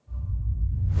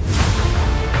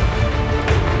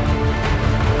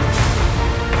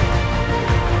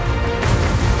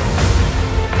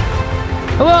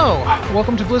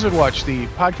Welcome to Blizzard Watch, the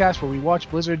podcast where we watch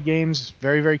Blizzard games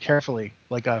very, very carefully,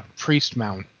 like a priest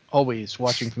mount, always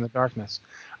watching from the darkness.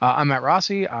 I'm Matt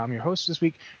Rossi. I'm your host this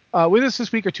week. With us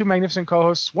this week are two magnificent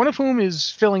co-hosts, one of whom is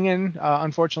filling in,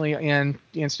 unfortunately, and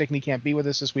Ian Stickney can't be with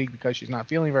us this week because she's not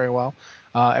feeling very well.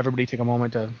 Everybody take a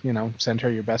moment to, send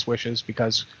her your best wishes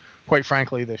because, quite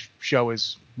frankly, the show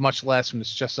is much less when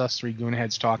it's just us three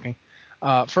goonheads talking.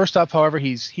 First up, however,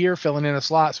 he's here filling in a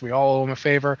slot, so we all owe him a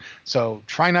favor. So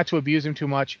try not to abuse him too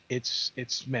much. It's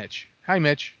Mitch. Hi,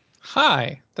 Mitch.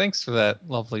 Hi. Thanks for that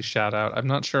lovely shout out. I'm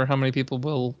not sure how many people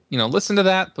will, listen to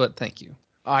that, but thank you.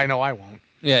 I know I won't.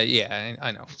 Yeah,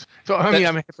 I know. So I mean,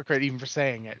 I'm a hypocrite even for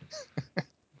saying it.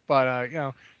 But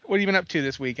what have you been up to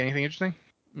this week? Anything interesting?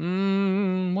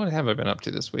 What have I been up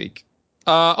to this week?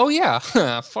 Oh yeah,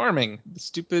 farming. The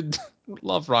stupid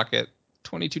love rocket,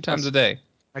 22 times a day.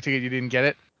 I take it you didn't get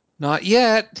it? Not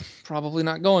yet. Probably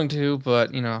not going to,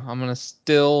 but I'm gonna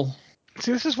still.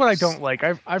 See, this is what I don't like.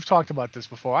 I've talked about this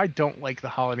before. I don't like the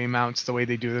holiday mounts the way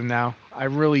they do them now. I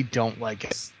really don't like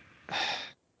it.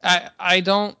 I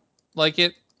don't like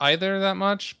it either that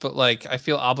much, but I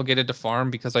feel obligated to farm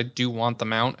because I do want the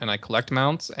mount and I collect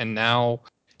mounts, and now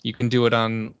you can do it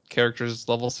on characters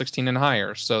level 16 and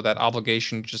higher, so that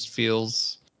obligation just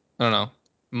feels, I don't know,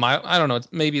 mild. I don't know,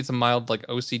 maybe it's a mild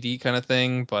OCD kind of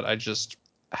thing, but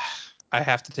I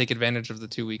have to take advantage of the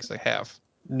 2 weeks I have.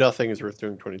 Nothing is worth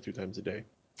doing 22 times a day.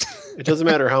 It doesn't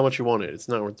matter how much you want it. It's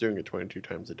not worth doing it 22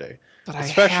 times a day. But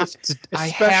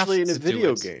especially in a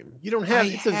video game. You don't have.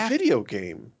 It's a video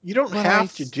game. You don't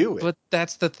have to do it. But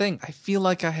that's the thing. I feel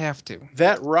like I have to.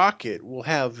 That rocket will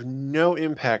have no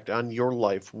impact on your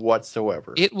life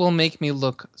whatsoever. It will make me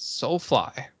look so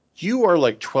fly. You are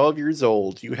like 12 years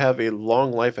old. You have a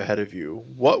long life ahead of you.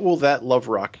 What will that love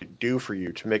rocket do for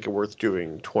you to make it worth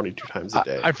doing 22 times a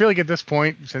day? I feel like at this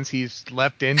point, since he's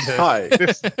leapt into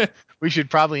this, we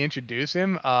should probably introduce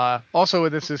him. Also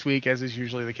with us this week, as is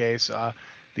usually the case,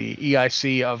 the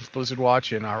EIC of Blizzard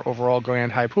Watch and our overall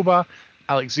Grand High Poobah,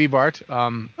 Alex Zebart.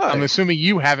 I'm assuming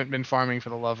you haven't been farming for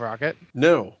the love rocket.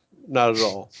 No, not at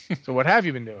all. So what have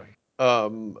you been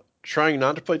doing? Trying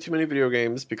not to play too many video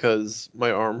games because my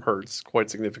arm hurts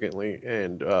quite significantly,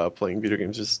 and playing video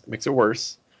games just makes it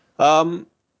worse.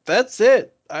 That's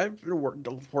it. I've been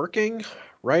working,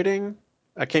 writing.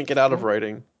 I can't get out of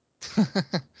writing.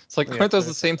 It's aren't those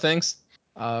the same things?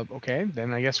 Okay,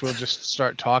 then I guess we'll just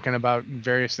start talking about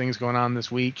various things going on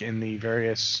this week in the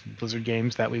various Blizzard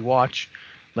games that we watch,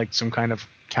 like some kind of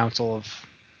council of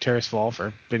Terrace Fall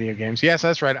for video games. Yes,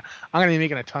 that's right. I'm going to be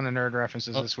making a ton of nerd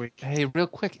references this week. Hey, real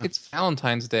quick, it's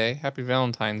Valentine's Day. Happy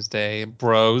Valentine's Day,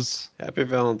 bros. Happy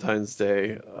Valentine's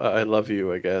Day. I love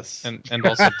you, I guess. And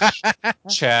also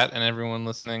chat and everyone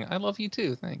listening. I love you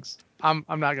too. Thanks. I'm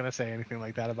not going to say anything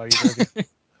like that about you.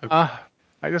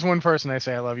 I just one person I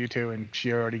say I love you to, and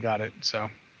she already got it. So,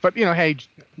 but hey,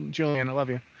 Julian, I love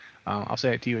you. I'll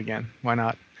say it to you again. Why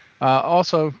not?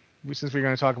 Also, since we're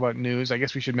going to talk about news, I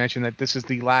guess we should mention that this is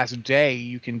the last day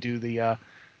you can do the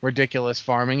ridiculous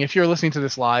farming. If you're listening to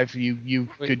this live, you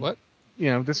could. What?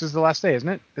 This is the last day, isn't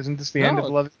it? Isn't this the end of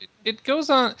Love? It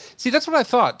goes on. See, that's what I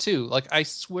thought too. I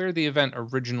swear the event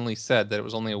originally said that it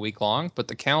was only a week long, but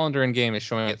the calendar in game is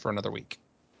showing it for another week.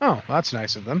 Oh, that's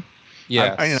nice of them.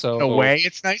 Yeah. So in a way,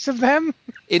 it's nice of them.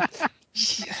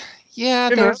 Yeah,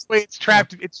 it's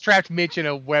trapped Mitch in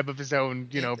a web of his own,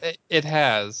 It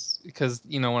has, because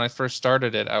when I first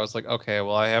started it, I was like, okay,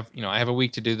 well, I have a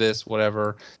week to do this,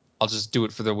 whatever. I'll just do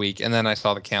it for the week. And then I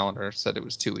saw the calendar said it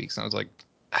was 2 weeks, and I was like,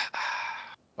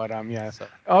 But yeah. So.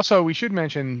 Also, we should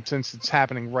mention, since it's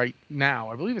happening right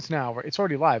now, I believe it's now. It's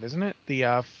already live, isn't it?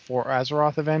 The For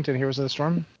Azeroth event in Heroes of the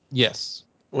Storm. Yes.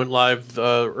 Went live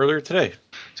earlier today.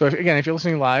 So if you're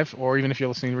listening live, or even if you're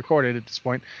listening recorded at this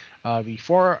point, the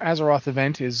For Azeroth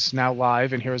event is now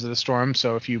live in Heroes of the Storm.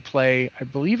 So if you play, I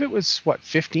believe it was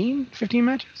 15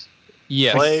 matches.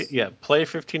 Yes. Play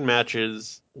 15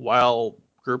 matches while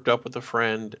grouped up with a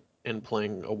friend and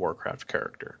playing a Warcraft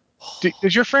character.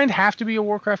 Does your friend have to be a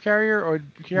Warcraft character?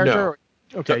 No.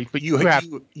 Okay, but you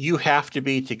have to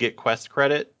be to get quest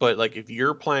credit, but if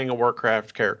you're playing a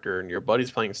Warcraft character and your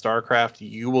buddy's playing StarCraft,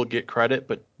 you will get credit,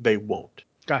 but they won't.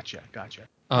 Gotcha.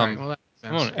 Right, well,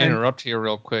 I want to interrupt here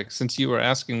real quick. Since you were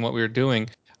asking what we were doing,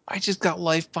 I just got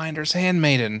Lifebinder's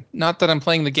Handmaiden. Not that I'm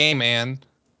playing the game, Anne,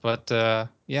 but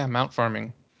mount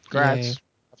farming. Congrats. Yay.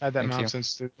 I've had that mount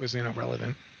since it was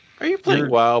relevant. Are you playing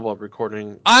WoW while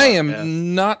recording? I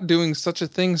am not doing such a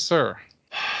thing, sir.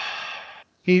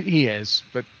 He is,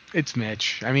 but it's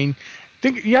Mitch. I mean,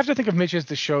 you have to think of Mitch as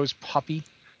the show's puppy.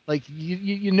 Like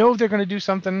you know they're going to do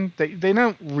something. They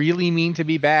don't really mean to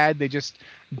be bad. They just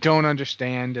don't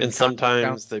understand. And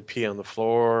sometimes they pee on the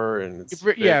floor, and it's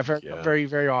yeah, big, very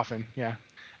very often, yeah.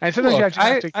 And sometimes you Look, just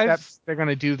have to accept they're going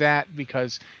to do that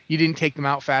because you didn't take them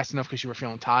out fast enough because you were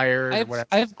feeling tired or whatever.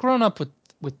 I've grown up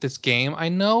with this game. I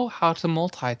know how to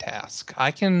multitask.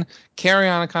 I can carry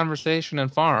on a conversation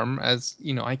and farm, as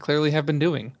you know, I clearly have been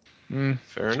doing.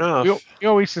 Fair enough. We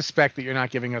always suspect that you're not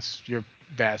giving us your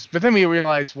best, but then we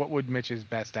realize what would Mitch's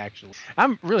best actually.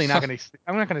 I'm really not going to.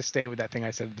 I'm not going to stay with that thing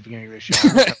I said at the beginning of the show.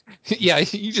 Yeah,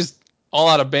 you just all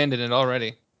out abandoned it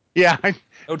already. Yeah,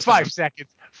 No 5 seconds.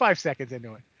 5 seconds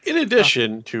into it. In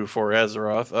addition to For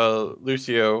Azeroth,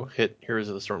 Lucio hit Heroes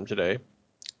of the Storm today.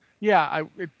 Yeah,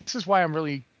 this is why I'm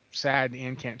really sad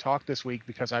Anne can't talk this week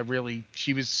because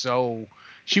she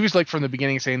was like from the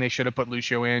beginning saying they should have put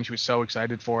Lucio in. She was so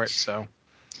excited for it, so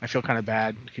I feel kind of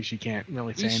bad because she can't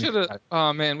really say anything about it.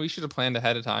 Oh man, we should have planned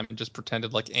ahead of time and just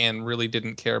pretended like Anne really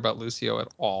didn't care about Lucio at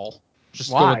all.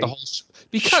 Just Why? go with the whole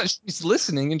because she's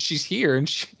listening and she's here and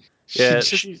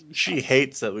she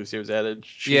hates that Lucio's added.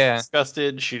 She's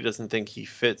disgusted. She doesn't think he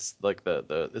fits like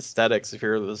the aesthetics of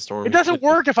Heroes of the Storm. It doesn't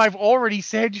work if I've already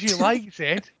said she likes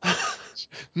it.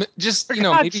 Just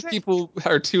maybe people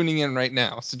are tuning in right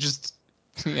now, so just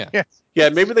yeah,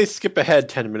 maybe they skip ahead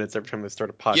 10 minutes every time they start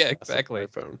a podcast. Yeah, exactly. On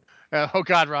their phone. Oh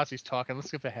God, Rossi's talking. Let's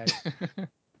skip ahead.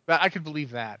 But I could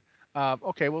believe that.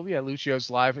 Okay, well, yeah, Lucio's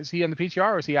live. Is he on the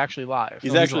PTR or is he actually live?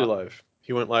 He's actually live.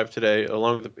 He went live today.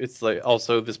 Along with it's like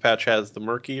also this patch has the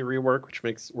Murky rework, which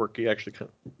makes Worky actually kind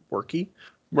of Worky.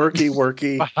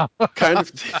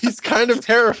 He's kind of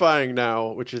terrifying now,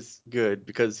 which is good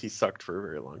because he sucked for a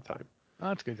very long time. Oh,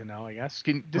 that's good to know, I guess.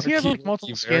 Does he have like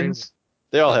multiple skins?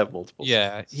 They all have multiple.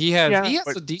 Yeah, he has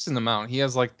a decent amount. He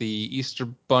has like the Easter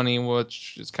Bunny,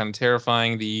 which is kind of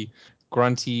terrifying. The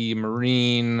Grunty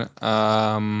Marine. It's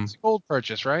a gold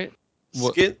purchase, right?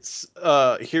 Skins,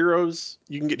 heroes.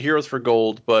 You can get heroes for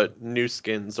gold, but new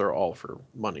skins are all for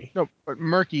money. No, but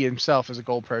Murky himself is a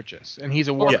gold purchase, and he's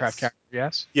a Warcraft character.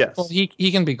 Yes. Yes. Well, he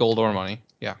can be gold or money.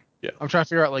 Yeah. Yeah. I'm trying to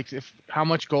figure out like how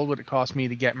much gold would it cost me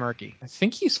to get Murky? I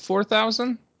think he's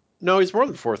 4,000. No, he's more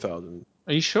than 4,000.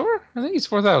 Are you sure? I think he's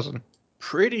 4,000.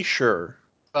 Pretty sure.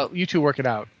 Well, you two work it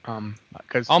out.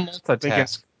 Because I'll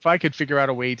multitask. If I could figure out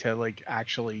a way to like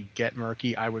actually get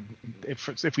Murky, I would.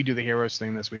 If we do the heroes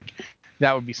thing this week,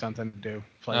 that would be something to do.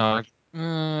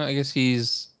 I guess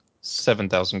he's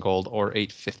 7,000 gold or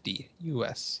 850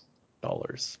 US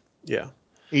dollars. Yeah.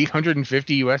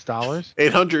 $850 US.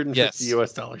 $850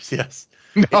 US dollars. Yes.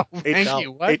 No, thank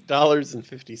you. What?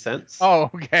 $8.50.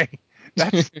 Oh, okay.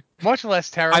 That's much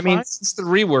less terrifying. I mean, since the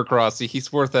rework, Rossi,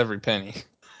 he's worth every penny.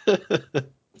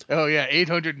 Oh yeah,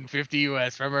 $850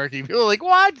 US for Murky. People are like,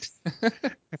 what?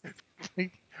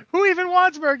 Who even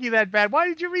wants Murky that bad? Why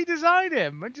did you redesign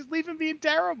him? Just leave him being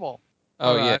terrible.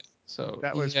 Oh yeah. So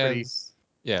that was pretty.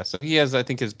 Yeah. So he has, I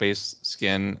think, his base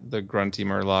skin, the Grunty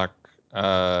Murloc,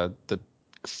 the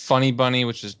Funny Bunny,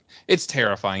 which it's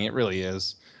terrifying. It really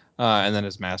is. And then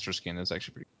his master skin is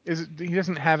actually pretty. He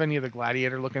doesn't have any of the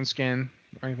gladiator looking skin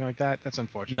or anything like that? That's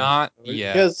unfortunate. Not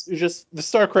yet. Because just the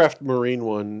StarCraft Marine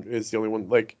one is the only one.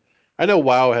 Like, I know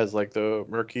WoW has like the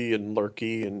Murky and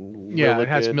Lurky and Lillidan. It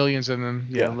has millions of them.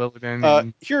 Yeah. Lillidan.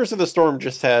 And... Heroes of the Storm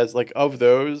just has like of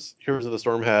those. Heroes of the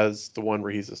Storm has the one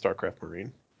where he's a StarCraft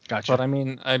Marine. Gotcha. But I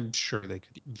mean, I'm sure they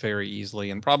could very easily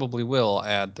and probably will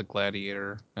add the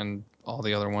gladiator and all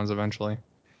the other ones eventually.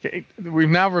 We've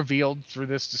now revealed through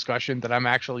this discussion that I'm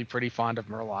actually pretty fond of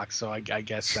Murlocs, so I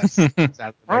guess that's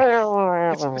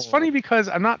it's funny because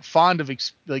I'm not fond of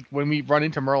like when we run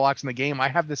into Murlocs in the game, I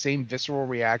have the same visceral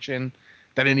reaction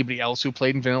that anybody else who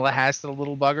played in vanilla has to the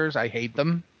little buggers. I hate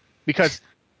them because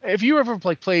if you ever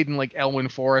played in like Elwyn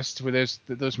Forest where there's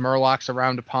those Murlocs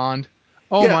around a pond,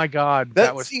 my God,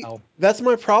 that was hell. That's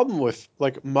my problem with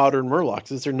like modern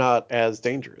Murlocs is they're not as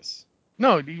dangerous.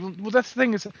 No, well, that's the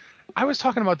thing is, I was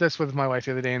talking about this with my wife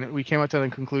the other day, and we came up to the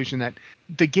conclusion that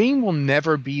the game will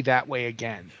never be that way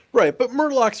again. Right, but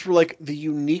Murlocs were like the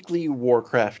uniquely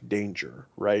Warcraft danger,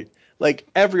 right? Like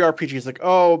every RPG is like,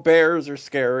 oh, bears are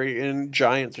scary, and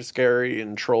giants are scary,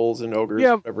 and trolls and ogres,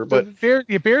 whatever. But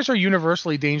bears are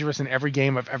universally dangerous in every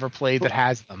game I've ever played that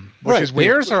has them. Which is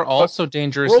bears are also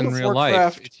dangerous in real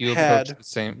life if you approach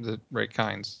the right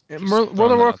kinds. World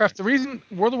of Warcraft. The reason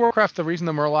the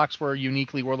Murlocs were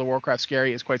uniquely World of Warcraft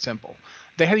scary is quite simple.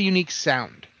 They had a unique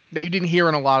sound that you didn't hear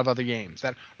in a lot of other games.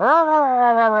 That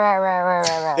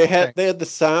they had the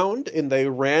sound, and they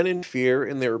ran in fear,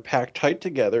 and they were packed tight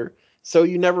together. So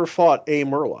you never fought a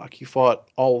Murloc. You fought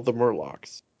all of the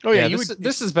Murlocs. Oh yeah,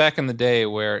 this is back in the day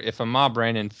where if a mob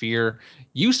ran in fear,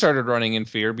 you started running in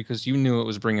fear because you knew it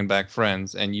was bringing back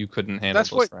friends, and you couldn't handle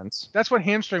those friends. That's what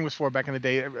hamstring was for back in the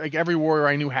day. Like every warrior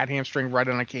I knew had hamstring right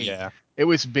on a cape. Yeah. It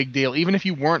was a big deal. Even if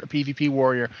you weren't a PvP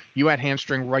warrior, you had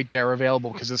hamstring right there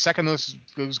available because the second those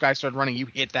guys started running, you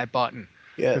hit that button.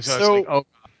 Yeah. So it's like, oh,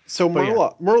 So But yeah.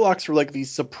 Murlocs were like the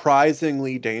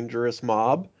surprisingly dangerous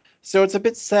mob. So it's a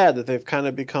bit sad that they've kind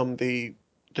of become the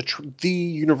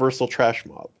universal trash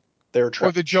mob. They're trash.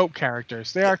 Or the joke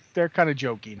characters. They're kind of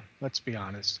joking. Let's be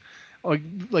honest.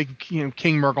 Like King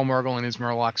Murgle in his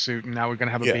Murloc suit, and now we're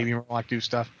gonna have a Yeah. baby Murloc do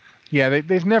stuff. Yeah,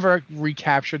 they've never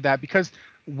recaptured that because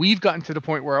we've gotten to the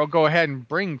point where I'll go ahead and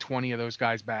bring 20 of those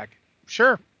guys back.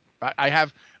 Sure, I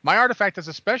have my artifact as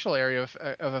a special area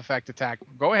of effect attack.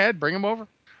 Go ahead, bring them over.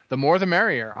 The more the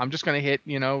merrier. I'm just gonna hit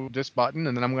this button,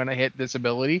 and then I'm gonna hit this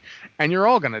ability, and you're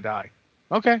all gonna die.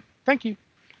 Okay, thank you.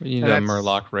 We need a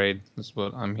Murloc raid. Is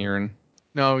what I'm hearing.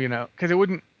 No, because it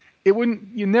wouldn't.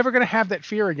 You're never going to have that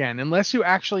fear again unless you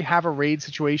actually have a raid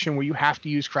situation where you have to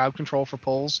use crowd control for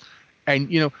pulls. And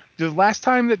the last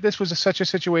time that this was such a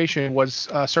situation was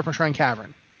Serpent Shrine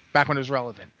Cavern, back when it was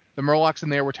relevant. The Murlocs in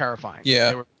there were terrifying. Yeah.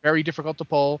 They were very difficult to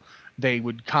pull. They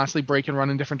would constantly break and run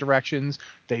in different directions.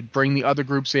 They'd bring the other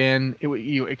groups in.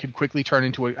 It could quickly turn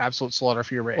into an absolute slaughter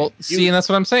for your raid. Well, see, and that's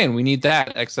what I'm saying. We need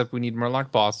that, except we need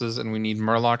Murloc bosses, and we need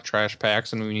Murloc trash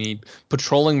packs, and we need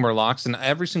patrolling Murlocs, and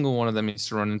every single one of them needs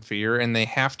to run in fear, and they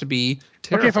have to be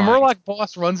terrifying. Okay, if a Murloc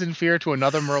boss runs in fear to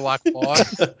another Murloc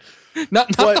boss, not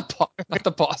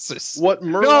the bosses. What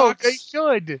Murlocs? No, they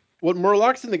should. What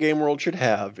Murlocs in the game world should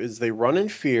have is they run in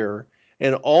fear,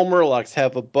 and all Murlocs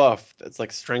have a buff that's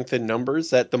like strength in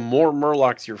numbers. That the more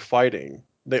Murlocs you're fighting,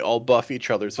 they all buff each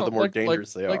other, so the more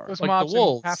dangerous they are. Those Like mobs the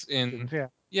wolves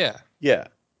Yeah,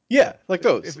 like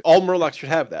those. All Murlocs should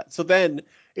have that. So then,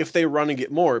 if they run and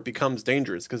get more, it becomes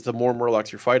dangerous because the more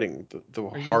Murlocs you're fighting, the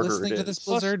Are you harder listening it to is. this,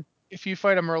 Blizzard? If you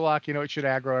fight a Murloc, it should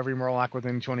aggro every Murloc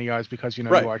within 20 yards because you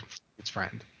Right. are its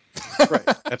friend. Right,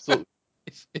 absolutely.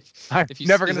 I'm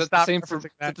never going to stop referencing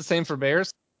Is it the same for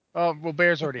bears? Oh, well,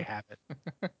 bears already have it.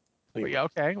 But yeah,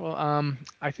 okay. Well,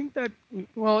 I think that.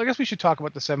 Well, I guess we should talk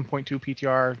about the 7.2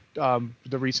 PTR,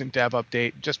 the recent dev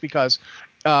update, just because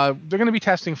they're going to be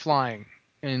testing flying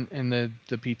in the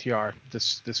PTR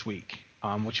this week,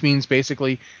 which means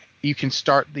basically you can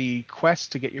start the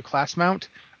quest to get your class mount.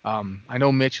 I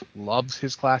know Mitch loves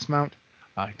his class mount.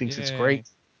 He thinks it's great.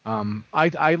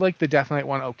 I like the Death Knight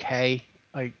one, okay,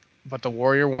 but the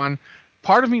Warrior one.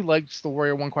 Part of me likes the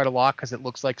Warrior one quite a lot because it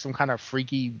looks like some kind of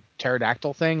freaky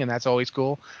pterodactyl thing, and that's always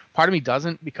cool. Part of me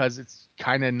doesn't because it's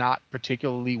kind of not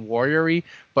particularly warrior-y,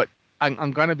 but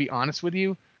I'm going to be honest with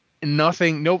you.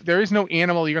 There is no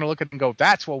animal you're going to look at and go,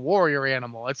 that's a warrior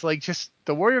animal. It's like just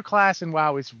the warrior class in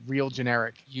WoW is real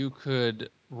generic. You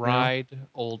could ride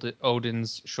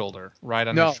Odin's shoulder, ride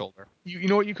on his shoulder. You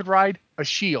know what you could ride? A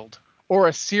shield or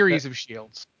a series of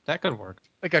shields. That could work.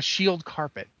 Like a shield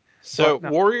carpet. So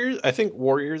warriors, I think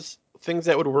warriors, things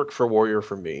that would work for warrior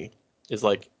for me is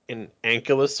like an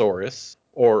ankylosaurus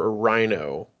or a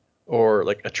rhino or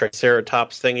like a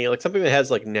triceratops thingy, like something that has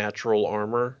like natural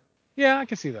armor. Yeah, I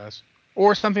can see those.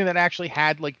 Or something that actually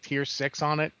had like tier 6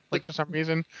 on it, like for some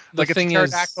reason. Like it's a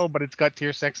pterodactyl, but it's got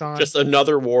tier 6 on. Just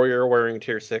another warrior wearing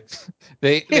tier 6.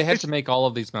 They had to make all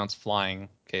of these mounts flying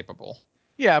capable.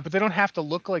 Yeah, but they don't have to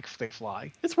look like they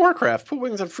fly. It's Warcraft. Put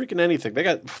wings on freaking anything. They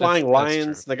got flying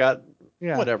lions. They got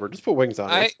whatever. Just put wings on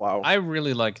it. Wow. I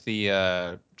really like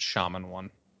the shaman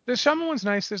one. The shaman one's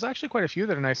nice. There's actually quite a few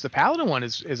that are nice. The paladin one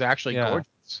is actually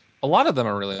gorgeous. A lot of them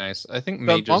are really nice. I think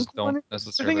mages don't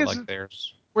necessarily like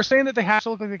theirs. We're saying that they have to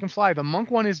look like they can fly. The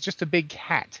monk one is just a big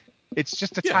cat. It's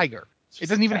just a tiger. It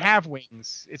doesn't even have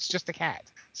wings. It's just a cat.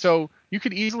 So you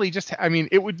could easily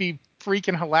it would be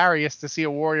freaking hilarious to see a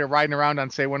warrior riding around on,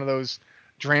 say, one of those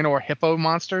Draenor hippo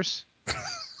monsters.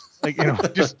 Like,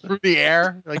 just through the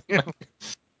air. Like,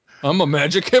 I'm a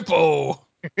magic hippo.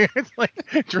 It's like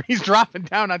he's dropping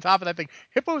down on top of that thing.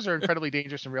 Hippos are incredibly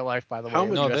dangerous in real life, by the way.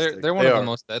 No, they're one of the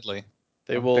most deadly.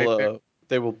 They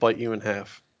will bite you in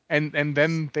half. And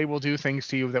then they will do things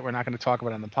to you that we're not going to talk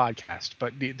about on the podcast,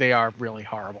 but they are really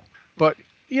horrible. But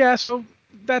yeah, so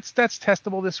that's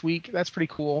testable this week. That's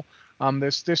pretty cool.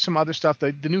 There's some other stuff.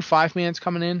 The new 5-man's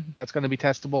coming in. That's going to be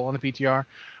testable on the PTR,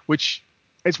 which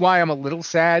is why I'm a little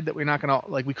sad that we're not going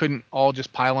to we couldn't all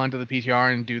just pile onto the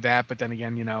PTR and do that. But then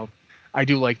again, I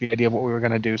do like the idea of what we were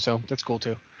going to do, so that's cool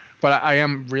too. But I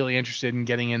am really interested in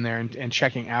getting in there and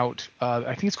checking out.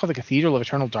 I think it's called the Cathedral of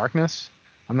Eternal Darkness.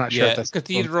 I'm not sure if that's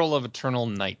Cathedral of Eternal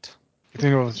Night.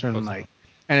 Cathedral of Eternal Night.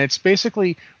 And it's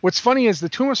basically, what's funny is the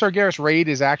Tomb of Sargeras raid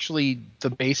is actually the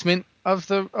basement of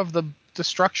the the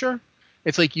structure.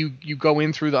 It's like you go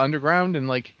in through the underground and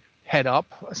like head up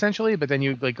essentially, but then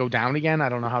you like go down again. I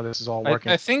don't know how this is all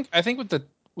working. I think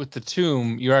with the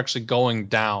tomb, you're actually going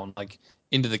down like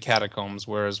into the catacombs,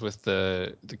 whereas with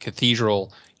the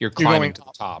cathedral, you're climbing to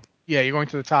the top. Yeah, you're going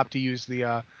to the top to use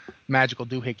the magical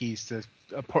doohickeys to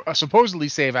supposedly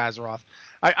save Azeroth.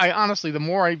 I honestly, the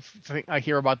more I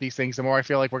hear about these things, the more I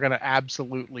feel like we're going to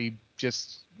absolutely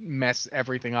just mess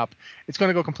everything up. It's going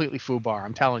to go completely foobar.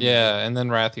 I'm telling you. Yeah, and then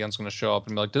Rathion's going to show up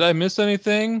and be like, "Did I miss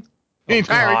anything?" The Oh,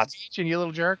 entire God. expansion, you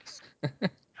little jerk.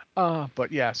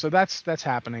 But yeah, so that's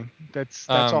happening. That's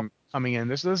all coming in.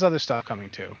 There's other stuff coming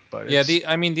too. But yeah,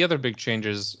 the other big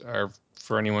changes are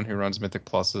for anyone who runs Mythic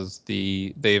Pluses.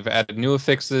 They've added new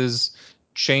affixes,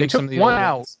 changed some of the old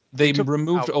ones. They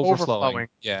removed overflowing.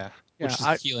 Yeah, which is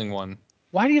the healing one.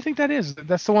 Why do you think that is?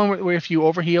 That's the one where if you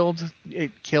overhealed,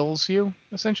 it kills you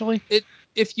essentially.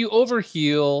 If you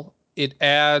overheal, it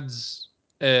adds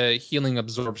a healing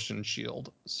absorption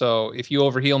shield. So if you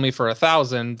overheal me for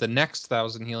 1,000, the next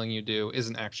 1,000 healing you do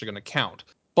isn't actually going to count,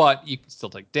 but you can still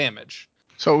take damage.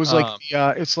 So it was like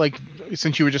it's like,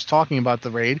 since you were just talking about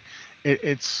the raid,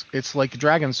 it's like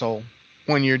Dragon Soul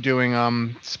when you're doing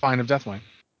Spine of Deathwing,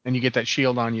 and you get that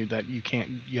shield on you that you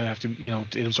have to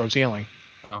it absorbs healing.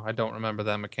 Oh, I don't remember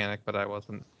that mechanic, but I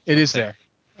wasn't. It is there.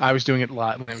 I was doing it a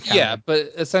lot. Yeah,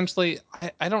 but essentially,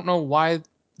 I don't know why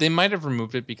they might have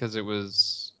removed it because it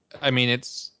was. I mean, it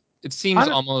seems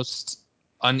almost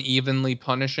unevenly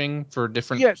punishing for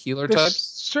different healer types.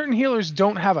 Certain healers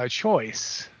don't have a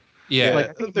choice. Yeah,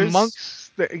 like I think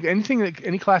monks,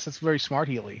 any class that's very smart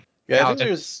healy. Yeah, I think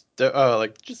there's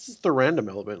like just the random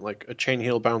element, like a chain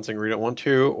heal bouncing where you don't want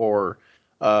to, or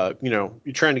you're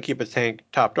trying to keep a tank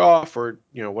topped off, or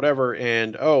whatever,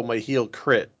 and my heal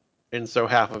crit, and so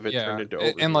half of it turned into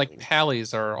overhealing. And like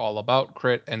Pallies are all about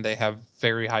crit, and they have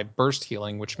very high burst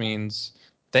healing, which means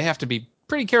they have to be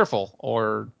pretty careful,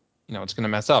 or it's going to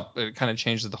mess up. It kind of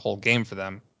changes the whole game for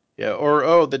them. Yeah,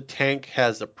 or the tank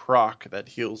has a proc that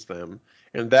heals them,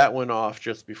 and that went off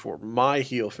just before my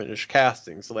heal finished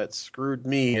casting, so that screwed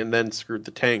me and then screwed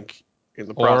the tank in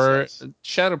the process. Or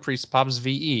Shadow Priest pops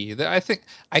VE. I think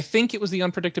it was the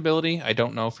unpredictability. I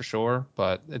don't know for sure,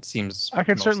 but it seems. I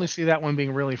can certainly see that one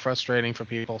being really frustrating for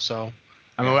people. So,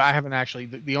 I mean, I haven't actually.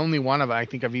 The only one of it I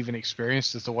think I've even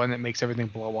experienced is the one that makes everything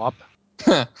blow up.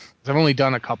 I've only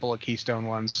done a couple of Keystone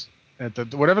ones.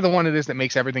 Whatever the one it is that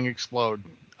makes everything explode.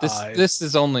 This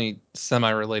is only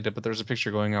semi-related, but there's a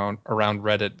picture going on around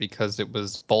Reddit because it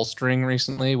was bolstering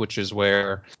recently, which is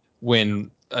where when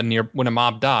a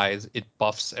mob dies, it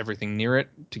buffs everything near it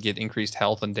to get increased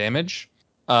health and damage.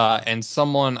 And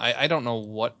someone, I don't know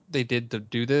what they did to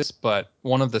do this, but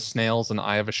one of the snails in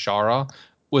Eye of Ashara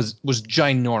was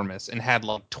ginormous and had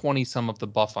like 20 some of the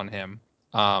buff on him.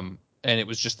 And it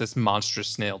was just this monstrous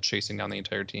snail chasing down the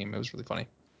entire team. It was really funny.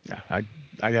 Yeah,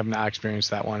 I have not experienced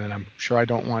that one, and I'm sure I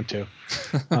don't want to.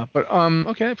 But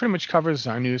okay, that pretty much covers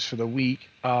our news for the week.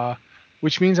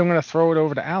 Which means I'm going to throw it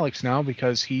over to Alex now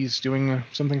because he's doing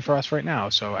something for us right now.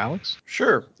 So, Alex?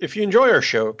 Sure. If you enjoy our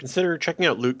show, consider checking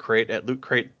out Loot Crate at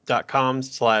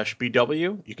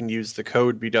lootcrate.com/BW. You can use the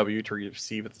code BW to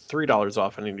receive $3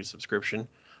 off any new subscription.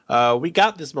 We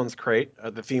got this month's crate.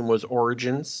 The theme was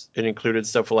Origins. It included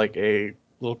stuff like a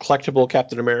little collectible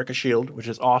Captain America shield, which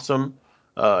is awesome.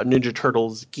 Ninja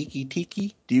Turtles Geeky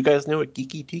Tiki. Do you guys know what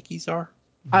Geeky Tikis are?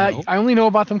 I only know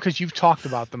about them because you've talked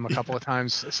about them a couple of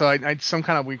times. So I some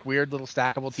kind of weird little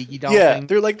stackable tiki doll thing.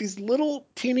 They're like these little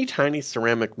teeny tiny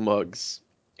ceramic mugs,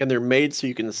 and they're made so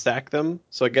you can stack them.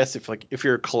 So I guess if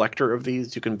you're a collector of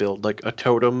these, you can build like a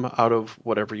totem out of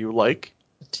whatever you like.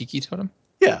 A tiki totem?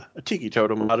 Yeah, a tiki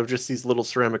totem out of just these little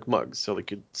ceramic mugs. So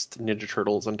like Ninja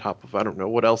Turtles on top of I don't know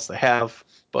what else they have,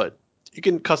 but you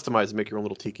can customize and make your own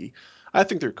little tiki. I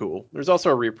think they're cool. There's also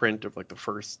a reprint of like the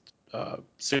first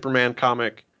Superman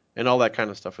comic and all that kind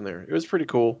of stuff in there. It was pretty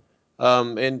cool.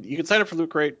 And you can sign up for Loot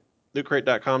Crate,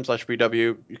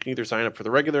 lootcrate.com/BW. You can either sign up for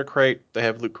the regular crate. They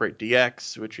have Loot Crate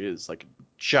DX, which is like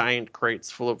giant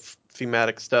crates full of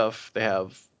thematic stuff. They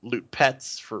have Loot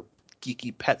Pets for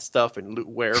geeky pet stuff and Loot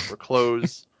Wear for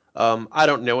clothes. I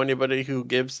don't know anybody who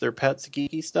gives their pets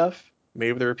geeky stuff.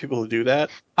 Maybe there are people who do that.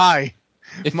 Hi.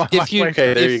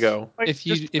 There you go. If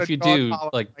you do,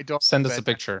 like, send us a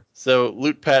picture. So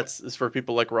Loot Pets is for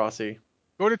people like Rossi.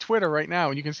 Go to Twitter right now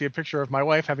and you can see a picture of my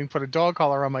wife having put a dog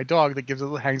collar on my dog that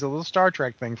hangs a little Star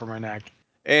Trek thing from her neck.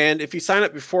 And if you sign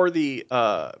up before the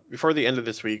end of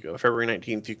this week, February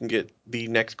 19th, you can get the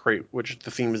next crate, which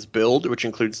the theme is Build, which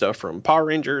includes stuff from Power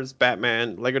Rangers,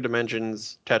 Batman, Lego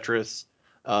Dimensions, Tetris.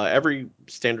 Every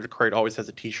standard crate always has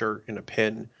a t-shirt and a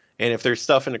pin. And if there's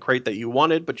stuff in a crate that you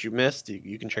wanted but you missed,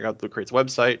 you can check out Loot Crate's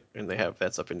website, and they have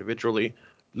that stuff individually.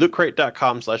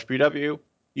 LootCrate.com/BW.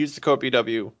 Use the code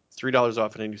BW. $3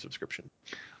 off any new subscription.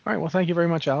 All right. Well, thank you very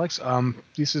much, Alex.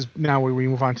 This is now where we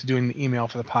move on to doing the email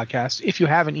for the podcast. If you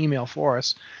have an email for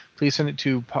us, please send it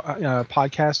to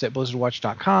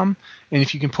podcast@blizzardwatch.com. And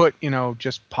if you can put,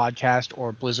 just podcast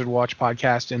or Blizzard Watch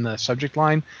podcast in the subject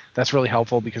line, that's really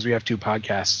helpful because we have 2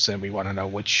 podcasts and we want to know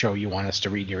which show you want us to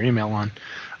read your email on.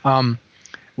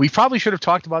 We probably should have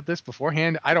talked about this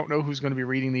beforehand. I don't know who's going to be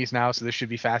reading these now, so this should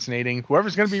be fascinating.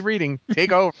 Whoever's going to be reading,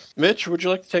 take over. Mitch, would you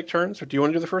like to take turns, or do you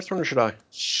want to do the first one, or should I?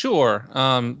 Sure.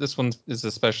 This one is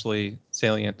especially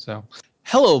salient. So,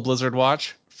 hello, Blizzard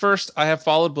Watch. First, I have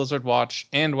followed Blizzard Watch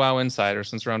and WoW Insider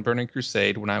since around Burning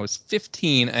Crusade when I was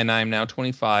 15, and I'm now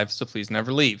 25, so please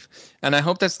never leave. And I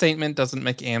hope that statement doesn't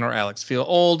make Ann or Alex feel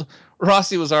old.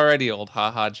 Rossi was already old.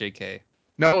 Haha, JK.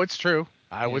 No, it's true.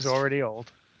 I was already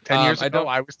old. 10 years ago,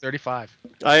 I was 35.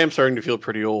 I am starting to feel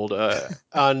pretty old.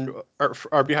 On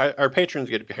our patrons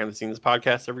get behind the scenes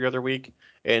podcast every other week,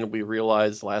 and we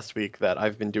realized last week that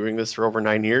I've been doing this for over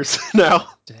 9 years now.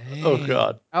 Dang. Oh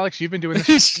God, Alex, you've been doing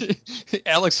this.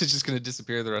 Alex is just going to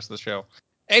disappear the rest of the show.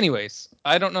 Anyways,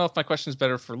 I don't know if my question is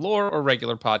better for lore or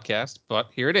regular podcast,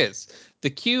 but here it is. The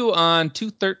Q on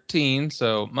 2/13,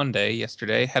 so Monday,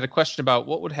 yesterday, had a question about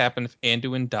what would happen if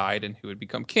Anduin died and who would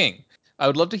become king. I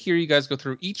would love to hear you guys go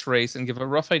through each race and give a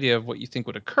rough idea of what you think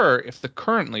would occur if the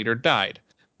current leader died.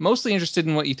 Mostly interested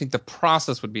in what you think the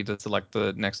process would be to select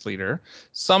the next leader.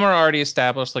 Some are already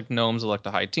established, like gnomes elect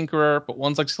a High Tinkerer, but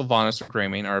ones like Sylvanas or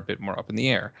Greymane are a bit more up in the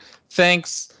air.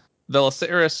 Thanks,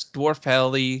 Velociris, Dwarf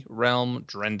Valley, Realm,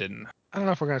 Drendon. I don't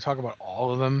know if we're going to talk about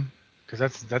all of them,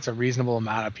 because that's a reasonable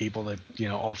amount of people that,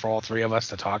 for all 3 of us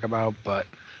to talk about, but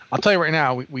I'll tell you right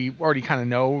now, we already kind of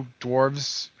know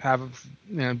dwarves have,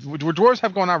 what dwarves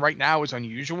have going on right now is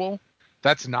unusual.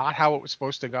 That's not how it was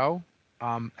supposed to go.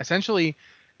 Essentially,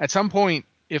 at some point,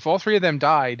 if all 3 of them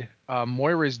died,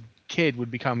 Moira's kid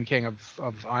would become king of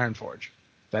Ironforge.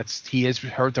 He is the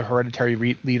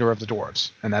hereditary leader of the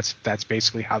dwarves, and that's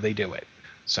basically how they do it.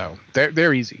 So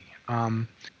they're easy.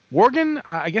 Worgen,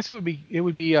 I guess it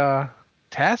would be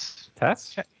Tess.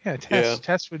 Tess? Yeah, Tess. Yeah.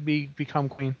 Tess would become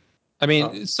queen. I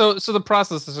mean, so the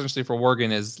process essentially for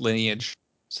Worgen is lineage.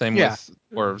 Same with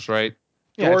dwarves, right?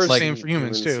 Yeah, it's Dwarves the same for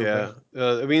humans too. Yeah,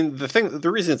 I mean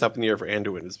the reason it's up in the air for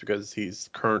Anduin is because he's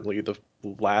currently the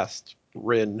last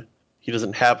Rin. He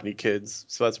doesn't have any kids,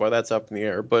 so that's why that's up in the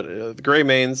air. But the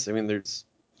Greymanes, I mean, there's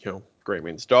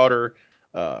Greymane's daughter.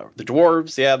 The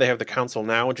dwarves, yeah, they have the council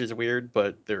now, which is weird,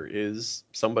 but there is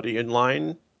somebody in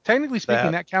line. Technically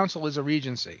speaking, that council is a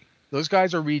regency. Those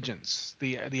guys are regents.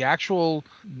 The actual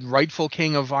rightful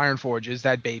king of Ironforge is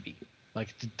that baby.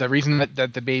 Like the reason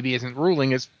that the baby isn't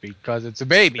ruling is because it's a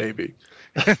baby. Baby.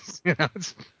 It's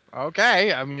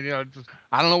okay. I mean,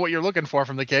 I don't know what you're looking for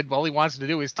from the kid. All he wants to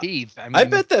do is teeth. I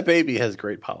bet that baby has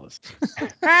great policy.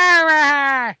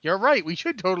 You're right. We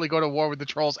should totally go to war with the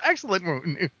trolls. Excellent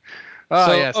move.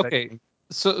 Yes. Okay.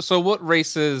 So what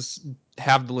races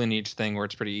have the lineage thing where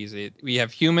it's pretty easy? We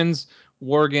have humans,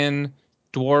 Worgen,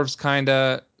 dwarves,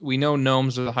 kinda. We know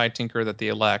gnomes are the High Tinker that they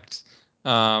elect.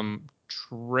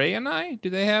 Draenei, do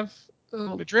they have?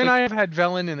 The Draenei have had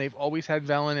Velen, and they've always had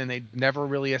Velen, and they've never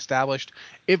really established.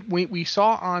 If we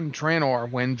saw on Draenor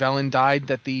when Velen died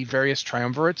that the various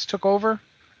triumvirates took over,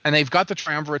 and they've got the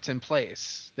triumvirates in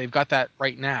place. They've got that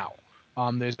right now.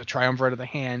 There's a triumvirate of the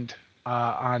hand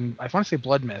on, I want to say,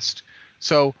 Blood Mist.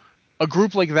 So a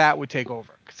group like that would take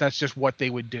over, because that's just what they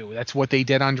would do. That's what they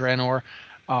did on Draenor.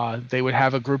 They would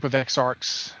have a group of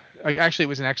Exarchs. Actually, it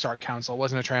was an Exarch council. It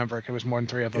wasn't a triumvirate. It was more than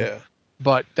 3 of them. Yeah.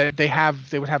 But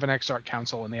they would have an Exarch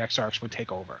council, and the Exarchs would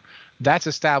take over. That's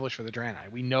established for the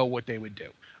Draenei. We know what they would do.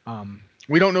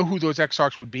 We don't know who those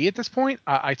Exarchs would be at this point.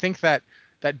 I think that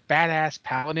badass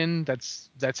paladin that's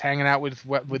hanging out with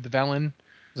the Velen.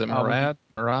 Is it Murad?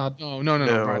 Murad? No.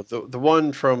 The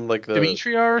one from like the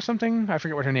Demetria or something. I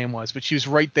forget what her name was, but she was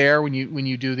right there when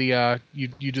you do the you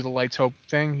do the Lights Hope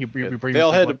thing. You bring they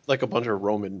all had like a bunch of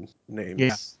Roman names.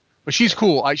 Yeah, but she's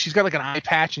cool. She's got like an eye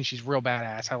patch, and she's real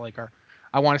badass. I like her.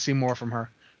 I want to see more from her,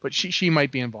 but she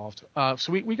might be involved.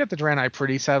 So we got the Draenei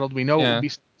pretty settled. We know it would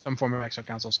be some form of exo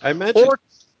councils. I mentioned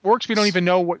Orcs. We don't even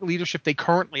know what leadership they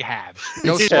currently have.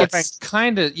 It's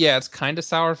kind of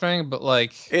Sourfang, but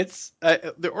like it's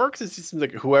the Orcs. It seems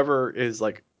like whoever is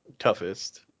like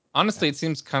toughest. Honestly, it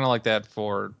seems kind of like that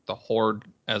for the Horde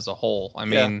as a whole. I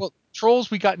mean, well,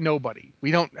 trolls, we got nobody.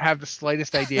 We don't have the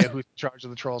slightest idea who's in charge of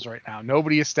the trolls right now.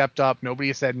 Nobody has stepped up. Nobody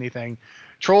has said anything.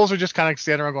 Trolls are just kind of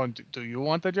standing around going, do you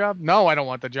want the job? No, I don't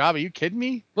want the job. Are you kidding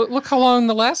me? Look how long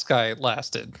the last guy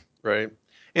lasted. Right.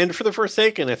 And for the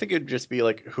Forsaken, I think it'd just be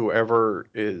like whoever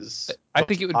is I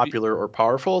think it would be popular or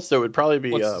powerful. So it would probably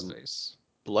be what's his face.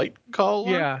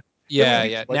 Blightcaller. Yeah. It would Yeah, be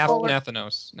yeah. Blightcaller.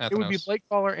 Nathanos. It would be Nathanos.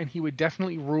 Blightcaller, and he would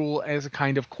definitely rule as a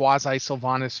kind of quasi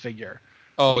Sylvanas figure.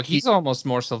 Oh, Like he's almost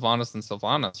more Sylvanas than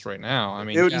Sylvanas right now. I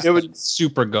mean, It would he's it like would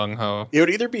super gung ho. it would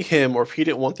either be him, or if he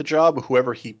didn't want the job,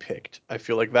 whoever he picked. I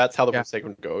feel like that's how the Yeah. Forsaken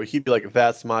would go. He'd be like,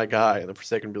 "That's my guy," and the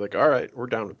Forsaken would be like, "All right, we're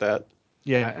down with that."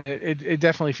 Yeah, it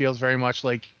definitely feels very much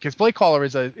like, because Blightcaller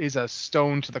is a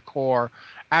stone to the core,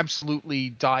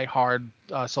 absolutely diehard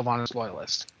Sylvanas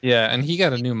loyalist. Yeah, and he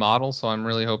got a new model, so I'm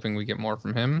really hoping we get more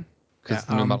from him Yeah. because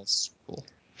the new model's cool.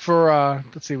 For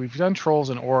let's see, we've done trolls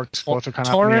and orcs. Both are kind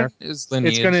of up in the Tauren air. is It's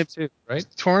lineage gonna too, right?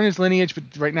 Tauren is lineage, but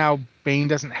right now Bane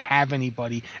doesn't have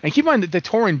anybody. And keep in mind that the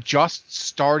Tauren just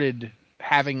started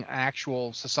having an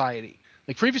actual society.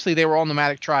 Like previously, they were all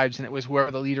nomadic tribes, and it was whoever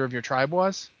the leader of your tribe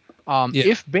was. Yeah.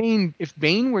 If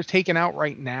Bane were taken out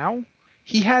right now,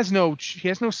 he has no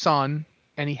son,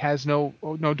 and he has no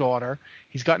daughter.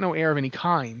 He's got no heir of any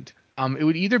kind. It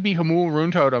would either be Hamul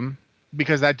Runetotem,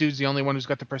 because that dude's the only one who's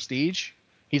got the prestige.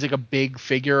 He's like a big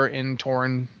figure in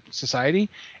Tauren society.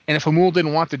 And if Hamul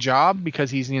didn't want the job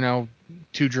because he's,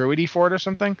 too druidy for it or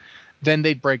something, then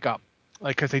they'd break up.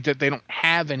 Like, because they don't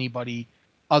have anybody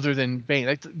other than Bane.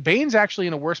 Like, Bane's actually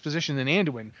in a worse position than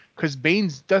Anduin, because Bane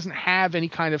doesn't have any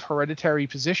kind of hereditary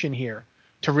position here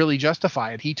to really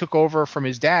justify it. He took over from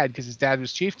his dad because his dad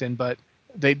was chieftain, but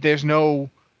there's no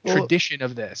tradition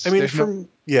of this. I mean,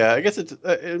 There's I guess it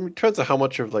depends on how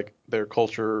much of like their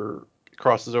culture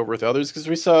crosses over with others. Because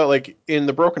we saw like in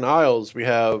the Broken Isles, we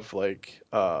have like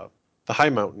the High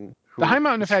Mountain, The who High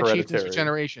Mountain is have had chieftains for hereditary.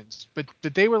 generations, but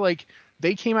they were like,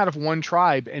 they came out of one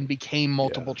tribe and became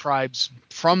multiple tribes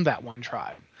from that one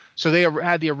tribe. So they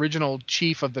had the original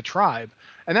chief of the tribe,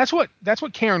 and that's what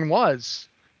Cairn was.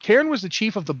 Cairn was the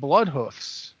chief of the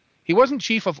Bloodhoofs. He wasn't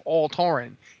chief of all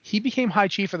Tauren. He became high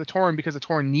chief of the Tauren because the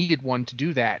Tauren needed one to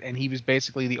do that, and he was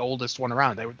basically the oldest one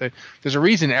around. There's a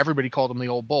reason everybody called him the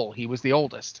Old Bull. He was the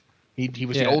oldest. He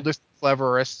was the Yeah. oldest,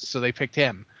 cleverest, so they picked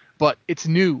him. But it's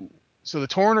new. So the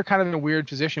Tauren are kind of in a weird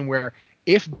position where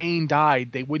if Bane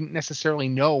died, they wouldn't necessarily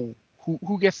know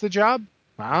who gets the job.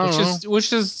 I don't know.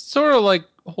 Which is sort of like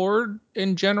Horde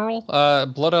in general.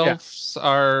 Blood Yeah. Elves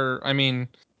are, I mean,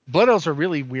 Blood Elves are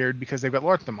really weird because they've got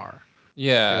Lorthamar.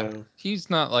 yeah, Yeah. he's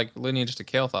not like lineage to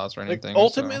Kael'thas or Like anything.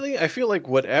 ultimately, I feel like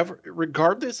whatever,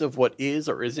 regardless of what is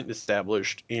or isn't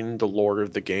established in the lore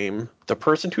of the game, the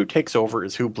person who takes over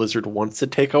is who Blizzard wants to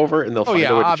take over, and they'll Oh find yeah,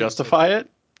 a way to obviously. justify it.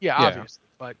 Yeah, Yeah. obviously.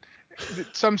 But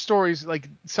some stories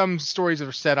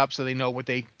are set up so they know what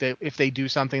they if they do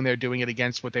something, they're doing it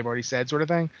against what they've already said, sort of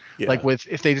thing. Yeah. Like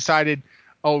if they decided,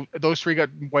 oh, those three got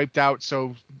wiped out,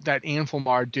 so that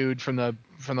Anfilmar dude from the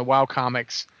WoW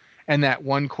comics and that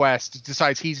one quest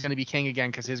decides he's going to be king again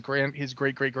because his great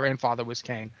great grandfather was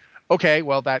king. Okay,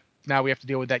 well that now we have to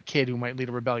deal with that kid who might lead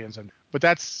a rebellion. But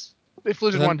that's, if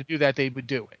Blizzard then- wanted to do that, they would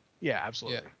do it. Yeah,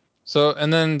 absolutely. Yeah. So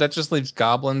and then that just leaves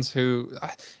goblins who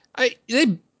I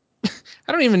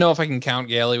don't even know if I can count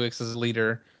Galliwix as a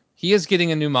leader. He is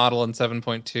getting a new model in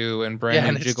 7.2 and brand Yeah, new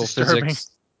and it's jiggle disturbing.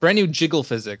 physics. Brand new jiggle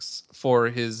physics for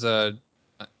his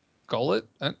gullet.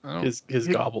 I don't His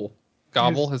gobble.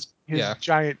 gobble. his yeah.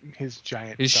 giant His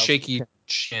stuff. shaky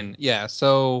chin. Yeah.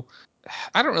 So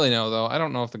I don't really know though. I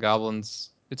don't know if the goblins.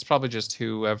 It's probably just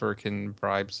whoever can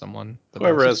bribe someone.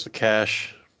 Whoever has most. the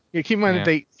cash. Yeah, keep in mind Yeah.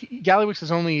 that Gallywix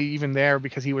is only even there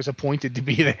because he was appointed to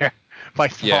be there by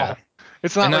Thrall. Yeah.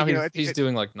 It's not And like now he's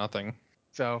doing like nothing.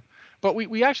 so. But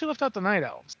we actually left out the Night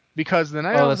Elves because the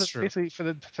Night Oh, Elves that's have true.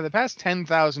 basically for the past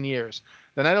 10,000 years,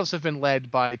 the Night Elves have been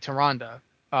led by Tyrande,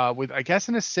 with I guess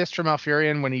an assist from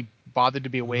Malfurion when he bothered to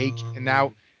be awake, and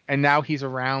now he's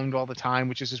around all the time,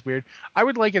 which is just weird. I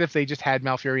would like it if they just had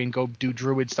Malfurion go do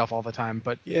druid stuff all the time,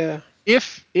 but Yeah.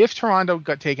 if Tyrande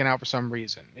got taken out for some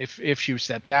reason, if she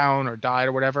stepped down or died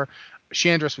or whatever,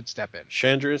 Chandris would step in.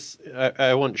 Chandris.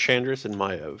 I want Chandris and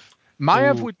Maiev.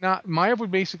 Maiev would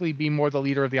basically be more the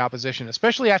leader of the opposition,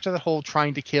 especially after the whole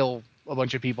trying to kill a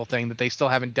bunch of people thing that they still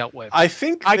haven't dealt with. I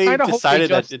think I they kinda hope they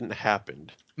decided that just- didn't happen.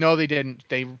 No, they didn't.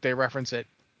 They reference it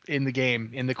in the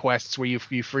game, in the quests where you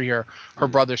free her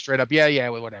brother straight up. Yeah,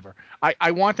 well, whatever.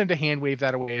 I want them to hand wave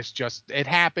that away. It's just, it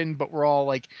happened, but we're all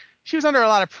like, she was under a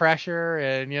lot of pressure,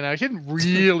 and she didn't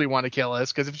really want to kill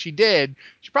us, because if she did,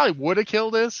 she probably would have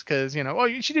killed us, because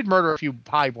she did murder a few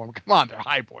Highborn. Come on, they're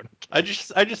Highborn. I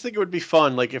just think it would be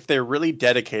fun, like if they're really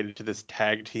dedicated to this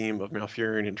tag team of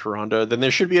Malfurion and Tyrande, then there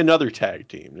should be another tag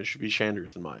team. There should be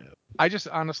Chandris and Maiev. I just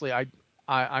honestly,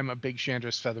 I'm a big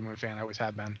Chandris Feathermoon fan. I always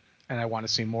have been. and I want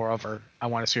to see more of her. I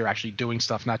want to see her actually doing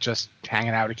stuff, not just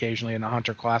hanging out occasionally in the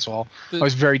Hunter class hall. I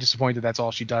was very disappointed that's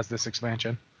all she does this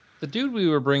expansion. The dude we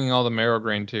were bringing all the marrow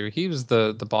grain to, he was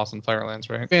the boss in Firelands,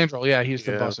 right? Fandral, yeah, he's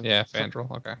the boss. Yeah, Fandral,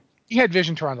 okay. He had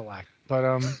Vision Tyrande,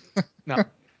 but no.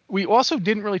 We also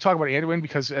didn't really talk about Anduin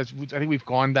because I think we've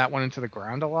gone that one into the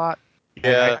ground a lot.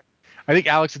 Yeah. I think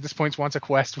Alex at this point wants a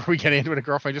quest where we get Anduin a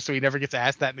girlfriend just so he never gets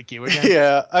asked that in the queue again.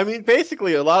 Yeah, I mean,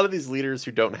 basically, a lot of these leaders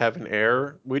who don't have an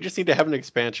heir, we just need to have an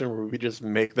expansion where we just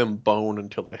make them bone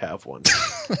until they have one.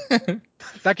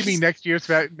 That could be next year's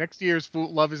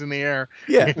Love is in the Air.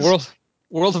 Yeah.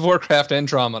 World of Warcraft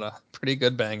Andromeda. Pretty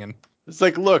good banging. It's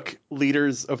like, look,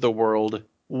 leaders of the world,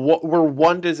 we're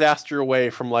one disaster away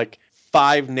from like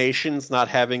 5 nations not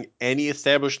having any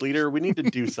established leader. We need to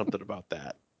do something about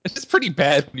that. It's pretty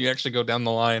bad when you actually go down the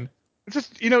line. It's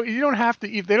just, you don't have to.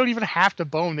 They don't even have to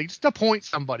bone. They just appoint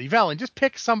somebody. Velen, just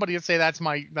pick somebody and say that's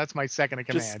my second in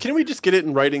command. Can we just get it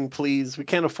in writing, please? We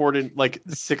can't afford it like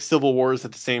 6 civil wars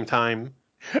at the same time.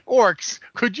 Orcs,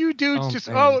 could you dudes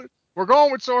we're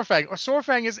going with Sorfang.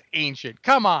 Sorfang is ancient.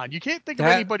 Come on, you can't think of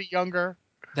anybody younger.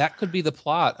 That could be the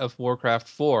plot of Warcraft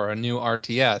 4, a new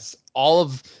RTS. All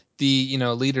of the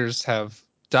leaders have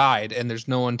died, and there's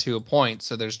no one to appoint,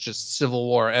 so there's just civil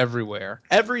war everywhere.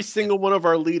 Every single one of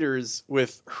our leaders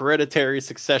with hereditary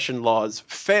succession laws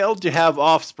failed to have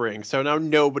offspring, so now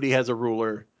nobody has a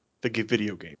ruler. The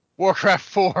video game. Warcraft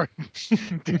 4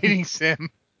 dating sim.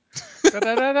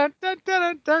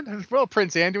 Well,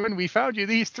 Prince Anduin, we found you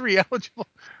these 3 eligible.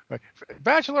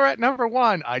 Bachelorette number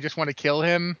 1. I just want to kill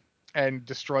him and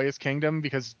destroy his kingdom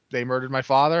because they murdered my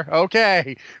father.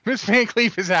 Okay, Miss Van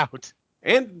Cleef is out.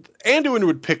 And Anduin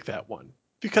would pick that one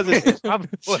because it probably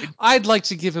would. I'd like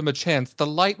to give him a chance. The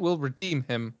light will redeem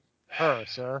him. Her,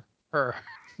 sir. Her.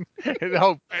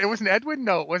 No, it wasn't Edwin?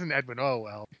 No, it wasn't Edwin. Oh,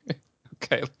 well.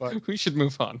 Okay, but we should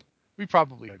move on. We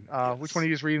probably could. Which one of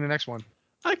you is reading the next one?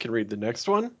 I can read the next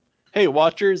one. Hey,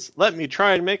 watchers, let me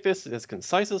try and make this as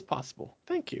concise as possible.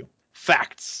 Thank you.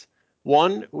 Facts.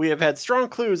 1, we have had strong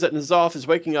clues that N'Zoth is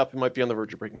waking up and might be on the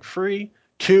verge of breaking free.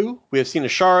 2, we have seen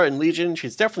Ashara in Legion.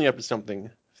 She's definitely up to something.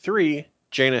 3,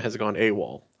 Jaina has gone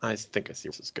AWOL. I think I see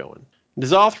where this is going.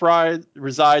 N'Zoth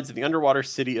resides in the underwater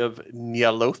city of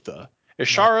Ny'alotha.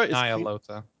 Ashara is...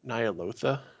 Ny'alotha.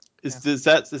 Ny'alotha? Is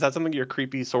that something your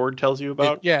creepy sword tells you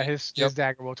about? His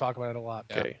dagger. We'll talk about it a lot.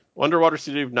 Okay. Underwater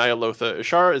city of Ny'alotha.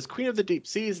 Ashara is queen of the deep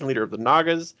seas and leader of the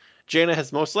Nagas. Jaina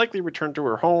has most likely returned to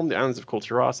her home, the islands of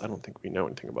Kulturas. I don't think we know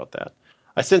anything about that.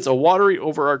 I sense a watery,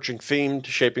 overarching theme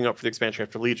to shaping up for the expansion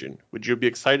after Legion. Would you be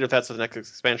excited if that's what the next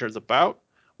expansion is about?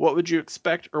 What would you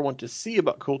expect or want to see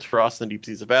about Kulturas and the deep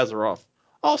seas of Azeroth?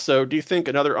 Also, do you think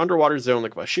another underwater zone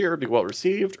like Vashj'ir would be well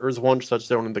received, or is one such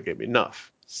zone in the game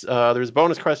enough? There's a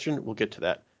bonus question. We'll get to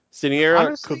that.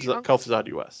 Siniera, Kel'Thuzad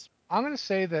US. I'm going to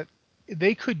say that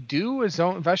they could do a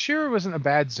zone. Vashj'ir wasn't a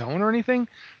bad zone or anything.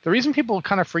 The reason people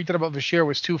kind of freaked out about Vashj'ir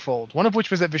was twofold. One of which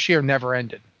was that Vashj'ir never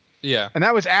ended. Yeah. And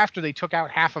that was after they took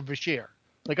out half of Vashj'ir.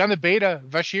 Like on the beta,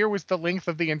 Vashj'ir was the length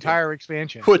of the entire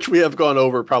expansion. Which we have gone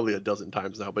over probably a dozen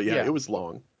times now, but yeah, it was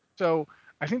long. So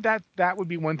I think that would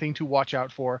be one thing to watch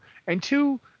out for. And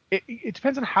 2, it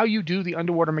depends on how you do the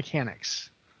underwater mechanics.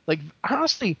 Like,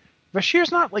 honestly,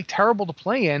 Vashj'ir's not like terrible to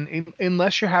play in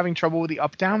unless you're having trouble with the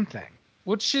up-down thing.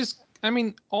 Which is, I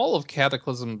mean, all of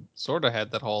Cataclysm sort of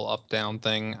had that whole up-down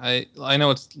thing. I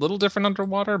know it's a little different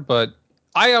underwater, but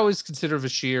I always consider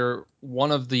Vashj'ir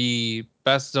one of the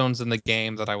best zones in the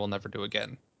game that I will never do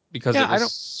again. Because it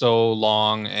was so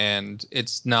long and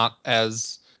it's not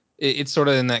as... It's sort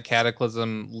of in that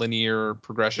Cataclysm linear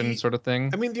progression sort of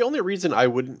thing. I mean, the only reason I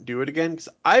wouldn't do it again, because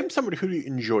I'm somebody who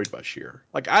enjoyed Vashj'ir.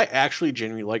 Like, I actually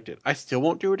genuinely liked it. I still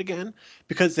won't do it again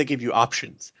because they give you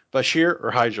options. Vashj'ir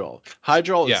or Hyjal.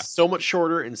 Hyjal is so much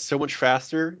shorter and so much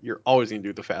faster. You're always going to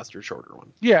do the faster, shorter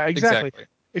one. Yeah, exactly.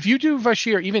 If you do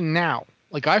Vashj'ir even now,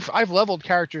 like I've leveled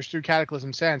characters through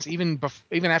Cataclysm since, even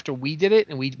after we did it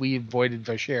and we avoided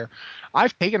Vashj'ir.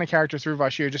 I've taken a character through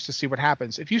Vashj'ir just to see what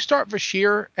happens. If you start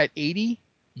Vashj'ir at 80,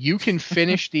 you can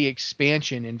finish the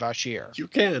expansion in Vashj'ir. You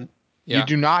can. Yeah. You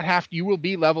do not have to, you will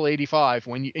be level 85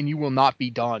 and you will not be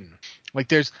done.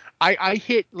 Like I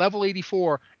hit level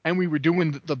 84 and we were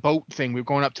doing the boat thing. We were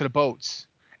going up to the boats.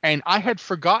 And I had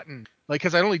forgotten, like,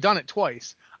 cause I'd only done it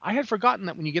twice. I had forgotten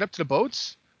that when you get up to the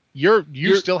boats,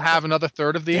 you still have another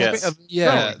third of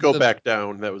the go back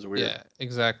down. That was weird. Yeah,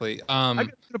 exactly. I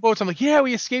get to the boats. I'm like,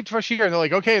 we escaped Vashj'ir. And they're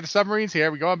like, okay, the submarine's here.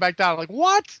 We're going back down. I'm like,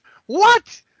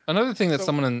 what? Another thing that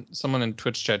someone in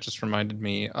Twitch chat just reminded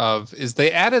me of is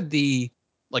they added the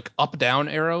like up down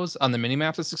arrows on the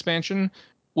minimap this expansion,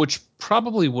 which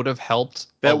probably would have helped.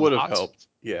 That would have helped.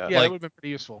 Yeah, that would have been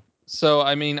pretty useful. So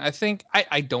I mean,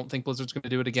 I don't think Blizzard's going to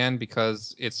do it again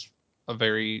because it's a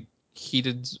very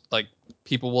heated, like,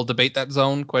 people will debate that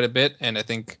zone quite a bit, and I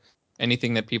think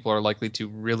anything that people are likely to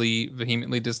really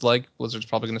vehemently dislike, Blizzard's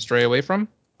probably going to stray away from.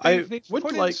 I They've would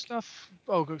put in like. stuff.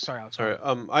 Oh, sorry, Alex. Sorry.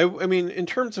 I mean, in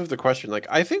terms of the question, like,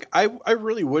 I think I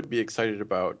really would be excited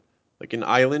about like an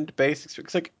island based.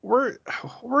 It's like we're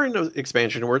in an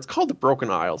expansion where it's called the Broken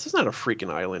Isles. It's not a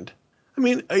freaking island. I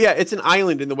mean, yeah, it's an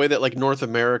island in the way that like North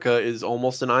America is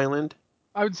almost an island.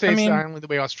 I would say I it's the mean, island the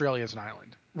way Australia is an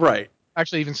island. Right.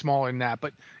 Actually, even smaller than that.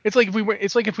 But it's like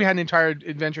if we had an entire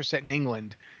adventure set in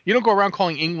England. You don't go around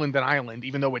calling England an island,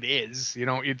 even though it is. You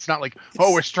know, it's not like,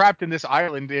 oh, we're It's strapped in this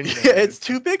island, England. yeah, it's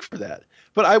too big for that.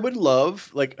 But I would love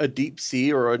like a deep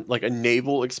sea or like a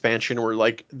naval expansion where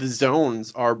like the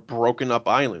zones are broken up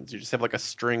islands. You just have like a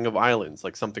string of islands,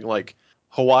 like something like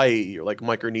Hawaii or like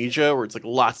Micronesia, where it's like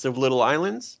lots of little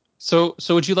islands. so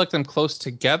would you like them close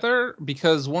together?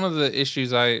 Because one of the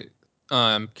issues I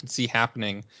can see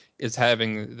happening is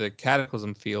having the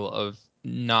Cataclysm feel of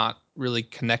not really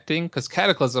connecting. Because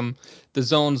Cataclysm, the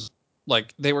zones,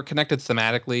 like, they were connected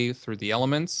thematically through the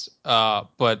elements,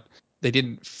 but they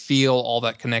didn't feel all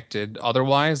that connected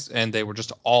otherwise, and they were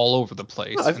just all over the No,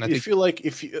 place. And I I think, feel like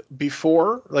if you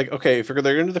before like okay, if you're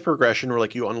they're into the progression where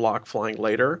like you unlock flying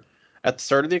later, at the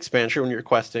start of the expansion when you're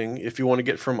questing, if you want to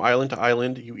get from island to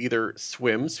island, you either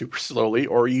swim super slowly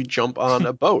or you jump on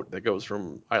a boat that goes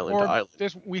from island to Or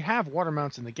island. we have water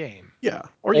mounts in the game. Yeah,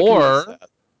 or you can use or that.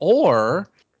 or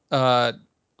uh,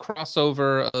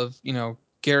 crossover of,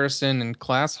 Garrison and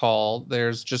Class Hall.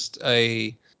 There's just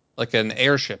an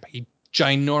airship, a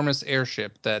ginormous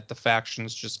airship that the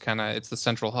factions just kind of, it's the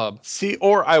central hub. See,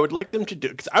 or I would like them to do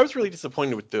because I was really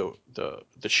disappointed with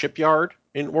the shipyard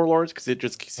in Warlords because it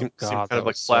just Oh seemed God, kind that of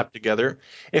like was so. slapped together.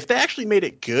 If they actually made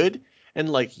it good and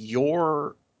like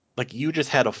you just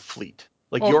had a fleet,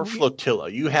 like Well, your flotilla,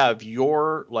 you have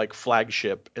your like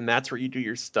flagship, and that's where you do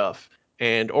your stuff.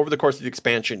 And over the course of the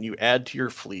expansion, you add to your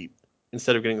fleet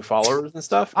instead of getting followers and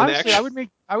stuff. And they honestly, actually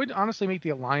I would honestly make the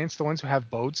Alliance the ones who have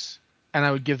boats, and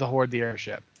I would give the Horde the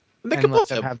airship, they and could let both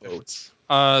them have have their. boats.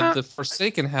 Uh, The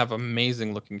Forsaken have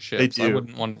amazing looking They ships. I do.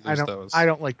 wouldn't want to I lose don't. I those.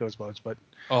 don't like those boats, but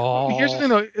here's the Oh, thing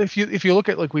though. If you look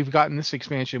at like we've gotten this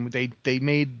expansion, they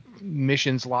made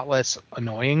missions a lot less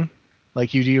annoying.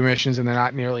 Like you do your missions and they're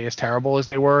not nearly as terrible as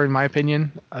they were, in my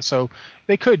opinion. So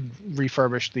they could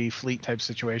refurbish the fleet type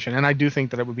situation, and I do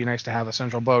think that it would be nice to have a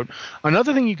central boat.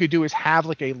 Another thing you could do is have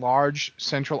like a large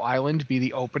central island be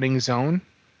the opening zone.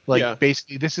 Yeah. Like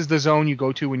basically, this is the zone you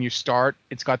go to when you start.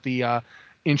 It's got the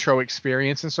intro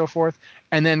experience and so forth,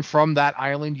 and then from that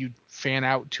island you fan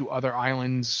out to other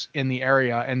islands in the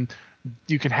area, and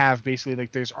you can have basically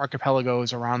like there's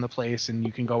archipelagos around the place, and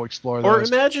you can go explore Or those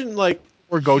imagine like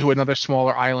or go to another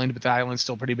smaller island, but the island's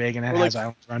still pretty big and it or like has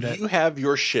islands around it. you have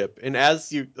your ship, and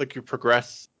as you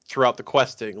progress throughout the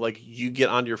questing, like you get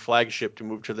onto your flagship to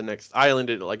move to the next island,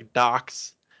 and it like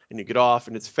docks, and you get off,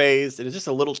 and it's phased, and it's just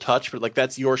a little touch, but like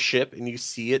that's your ship, and you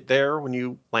see it there when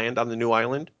you land on the new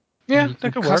island. and Yeah, you that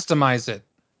can could work. customize it.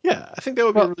 Yeah, I think that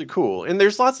would be Well, really cool. And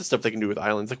there's lots of stuff they can do with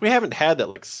islands. Like we haven't had that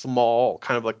like small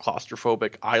kind of like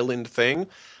claustrophobic island thing.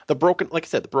 Like I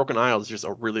said, the Broken Isle is just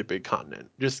a really big continent.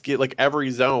 Just get like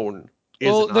every zone is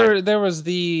Well, an island. there was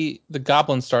the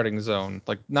Goblin starting zone,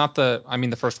 like not the. I mean,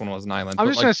 the first one was an island, I'm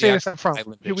but just going like to the say this actual up front.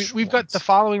 islandish We've got the ones.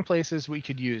 following places we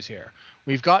could use here.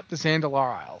 We've got the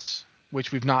Zandalar Isles,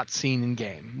 which we've not seen in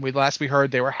game. Last we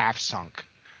heard they were half sunk.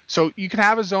 So you could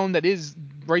have a zone that is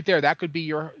right there. That could be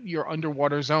your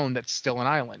underwater zone that's still an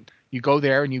island. You go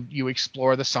there and you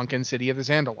explore the sunken city of the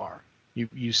Zandalar.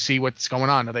 You see what's going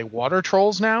on. Are they water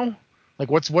trolls now?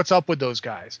 Like what's up with those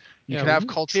guys? You Yeah, could we have need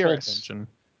a troll Kultiris. dungeon.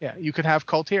 Yeah, you could have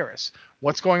Kultiris.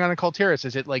 What's going on in Kultiris?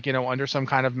 Is it like, under some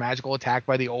kind of magical attack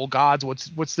by the old gods?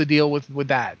 What's the deal with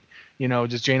that?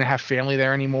 Does Jaina have family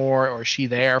there anymore, or is she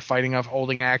there fighting of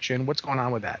holding action? What's going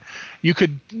on with that?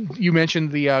 You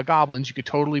mentioned the goblins. You could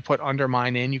totally put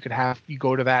Undermine in. You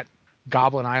go to that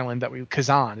goblin island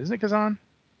Kazan, isn't it Kazan?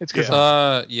 It's Yeah.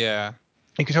 Kazan. Yeah.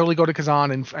 You could totally go to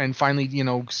Kazan and finally,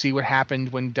 see what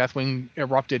happened when Deathwing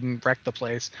erupted and wrecked the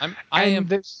place. I And am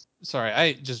there's sorry.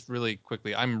 I just really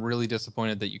quickly. I'm really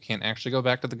disappointed that you can't actually go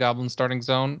back to the Goblin starting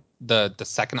zone, the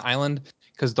second island,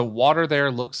 because the water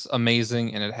there looks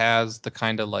amazing and it has the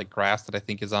kind of like grass that I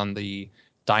think is on the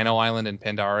Dino Island in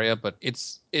Pandaria. But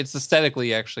it's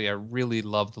aesthetically, actually, I really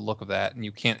love the look of that, and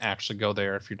you can't actually go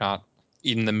there if you're not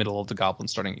in the middle of the goblin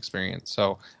starting experience.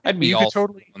 So I'd But be you all could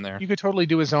totally on there. you could totally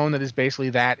do a zone that is basically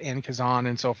that in Kazan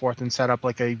and so forth, and set up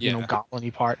like a Yeah. goblin-y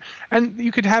part, and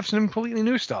you could have some completely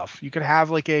new stuff. You could have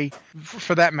like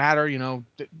for that matter,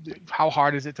 how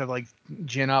hard is it to like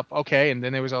gin up? Okay, and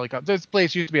then there was like this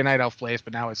place used to be a night elf place,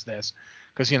 but now it's this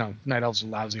because night elves are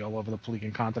lousy all over the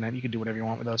Pelegan continent. You can do whatever you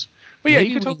want with those. But yeah, you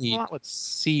Maybe could we totally do a need lot with.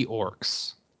 sea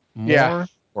orcs. Yeah.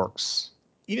 More orcs.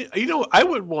 I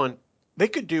would want. They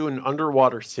could do an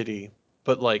underwater city,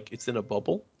 but like it's in a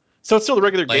bubble. So it's still the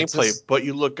regular gameplay, Atlantis? but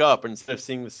you look up and instead of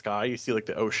seeing the sky, you see like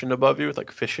the ocean above you with like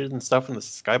fishes and stuff in the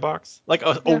skybox, like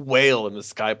a Yeah. whale in the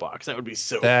skybox. That would be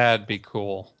so. That'd be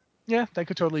cool. Yeah, they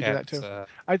could totally do that too. Cat,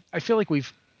 I feel like we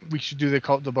should do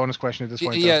the bonus question at this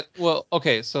point. yeah. Well,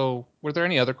 okay. So, were there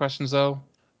any other questions though?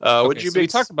 Would Okay, you so be we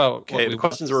talked about what okay? we The want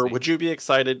questions to were: see. would you be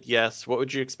excited? Yes. What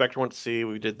would you expect or want to see?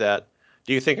 We did that.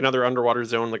 Do you think another underwater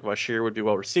zone like Vashir would be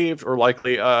well received or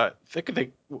likely? The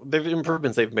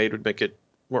improvements they've made would make it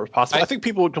more possible. I think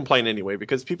people would complain anyway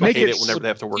because people Make hate it it whenever they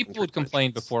have to work in People would third complain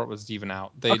dimensions. before it was even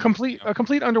out. A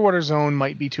complete underwater zone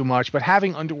might be too much, but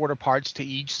having underwater parts to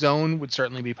each zone would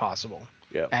certainly be possible.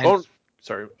 Yeah. And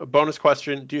A bonus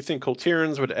question: do you think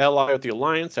Colterans would ally with the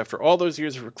Alliance after all those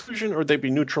years of reclusion, or would they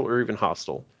be neutral or even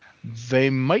hostile? they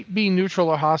might be neutral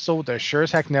or hostile, but they're sure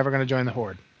as heck never going to join the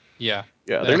Horde. Yeah.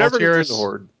 Yeah, they're never going to join the Kultiris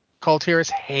Horde.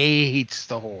 Kultiris hates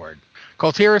the Horde.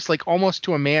 Kultiris, like almost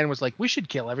to a man, was like, we should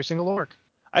kill every single orc.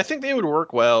 I think they would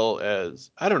work well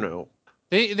as I don't know.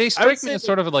 They strike me as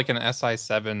sort of like an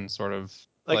SI7 sort of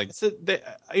like So they,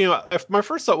 if my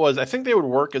first thought was I think they would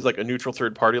work as like a neutral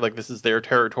third party, like this is their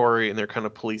territory and they're kind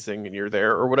of policing and you're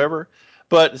there or whatever.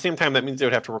 But at the same time, that means they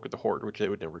would have to work with the Horde, which they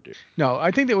would never do. No,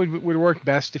 I think that would work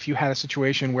best if you had a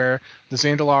situation where the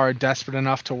Zandalar are desperate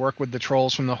enough to work with the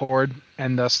trolls from the Horde,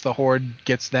 and thus the Horde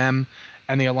gets them,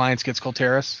 and the Alliance gets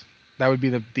Kultiris. That would be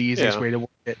the easiest way to work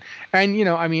it. And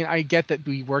I mean, I get that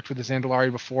we worked with the Zandalari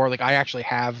before. Like, I actually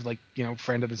have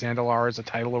friend of the Zandalar as a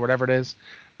title or whatever it is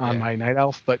on my Night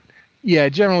Elf. But yeah,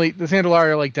 generally the Zandalari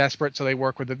are like desperate, so they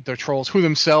work with the trolls who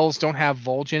themselves don't have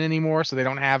Vol'jin anymore, so they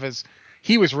don't have his.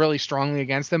 He was really strongly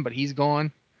against them, but he's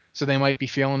gone, so they might be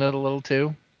feeling it a little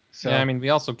too. So yeah, I mean, we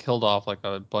also killed off like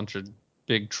a bunch of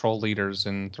big troll leaders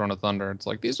in Throne of Thunder. It's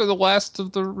like these are the last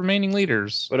of the remaining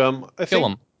leaders. But I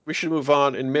think we should move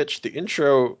on. And Mitch, the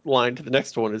intro line to the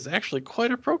next one is actually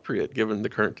quite appropriate given the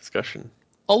current discussion.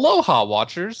 Aloha,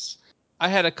 watchers. I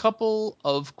had a couple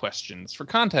of questions. For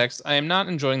context, I am not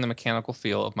enjoying the mechanical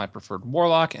feel of my preferred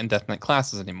Warlock and Death Knight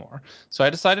classes anymore, so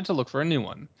I decided to look for a new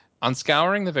one. On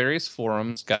scouring the various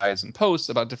forums, guides, and posts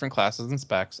about different classes and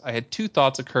specs, I had two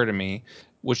thoughts occur to me,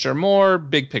 which are more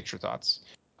big picture thoughts.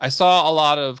 I saw a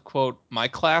lot of, quote, my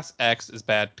class X is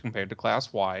bad compared to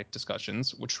class Y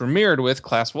discussions, which were mirrored with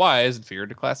class Y is inferior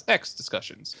to class X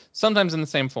discussions, sometimes in the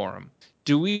same forum.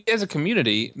 Do we as a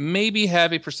community maybe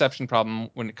have a perception problem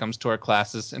when it comes to our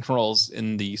classes and roles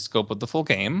in the scope of the full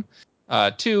game?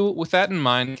 Two, with that in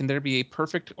mind, can there be a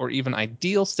perfect or even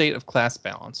ideal state of class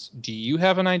balance? Do you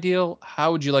have an ideal?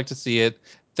 How would you like to see it?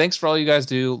 Thanks for all you guys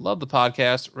do. Love the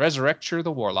podcast. Resurrecture the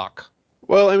Warlock.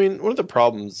 Well, I mean, one of the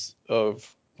problems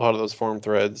of a lot of those forum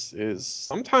threads is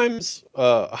sometimes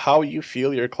how you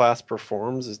feel your class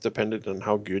performs is dependent on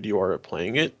how good you are at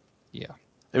playing it. Yeah.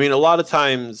 I mean, a lot of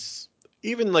times,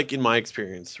 even like in my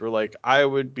experience, where like I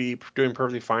would be doing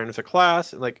perfectly fine with a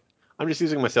class, and like I'm just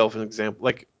using myself as an example.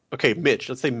 Like, okay, Mitch,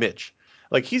 let's say Mitch.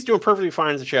 Like he's doing perfectly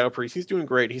fine as a Shadow Priest. He's doing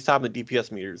great. He's topping the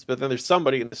DPS meters. But then there's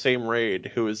somebody in the same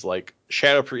raid who is like,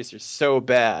 Shadow Priest is so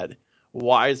bad.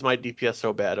 Why is my DPS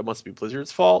so bad? It must be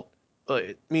Blizzard's fault.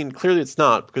 I mean, clearly it's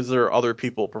not because there are other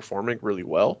people performing really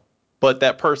well. But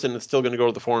that person is still going to go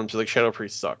to the forums and be like, Shadow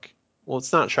Priests suck. Well,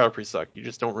 it's not Shadow Priest suck. You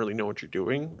just don't really know what you're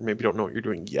doing, or maybe don't know what you're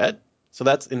doing yet. So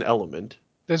that's an element.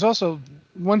 there's also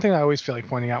one thing I always feel like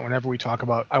pointing out whenever we talk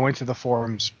about. I went to the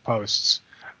forums posts.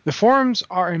 The forums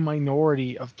are a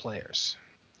minority of players,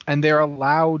 and they're a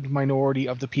loud minority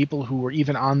of the people who are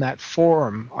even on that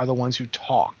forum are the ones who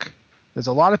talk. There's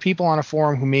a lot of people on a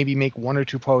forum who maybe make one or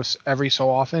two posts every so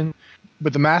often,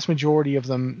 but the mass majority of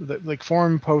them, like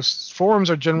forums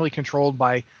are generally controlled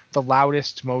by the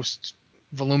loudest, most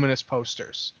voluminous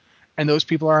posters, and those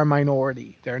people are a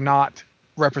minority. They're not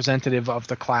representative of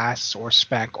the class or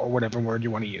spec or whatever word you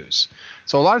want to use.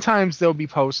 So a lot of times there'll be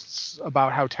posts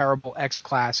about how terrible X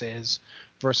class is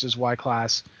versus Y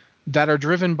class that are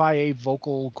driven by a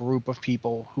vocal group of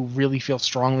people who really feel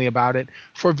strongly about it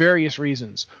for various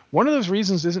reasons. One of those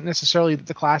reasons isn't necessarily that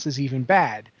the class is even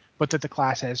bad, but that the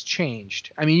class has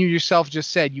changed. I mean, you yourself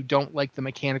just said you don't like the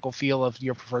mechanical feel of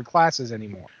your preferred classes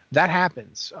anymore. That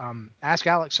happens. Ask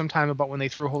Alex sometime about when they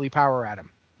threw Holy Power at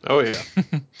him. Oh, yeah.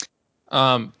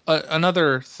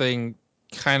 Another thing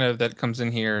kind of that comes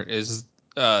in here is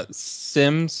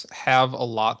Sims have a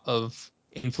lot of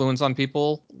influence on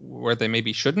people where they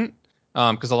maybe shouldn't.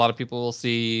 Because a lot of people will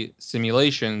see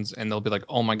simulations and they'll be like,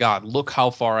 oh my God, look how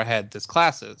far ahead this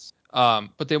class is.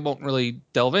 But they won't really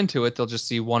delve into it. They'll just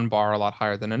see one bar a lot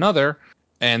higher than another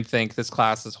and think this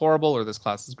class is horrible or this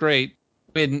class is great.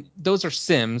 And those are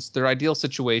Sims. They're ideal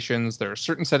situations. They're a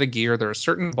certain set of gear. They're a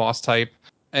certain boss type.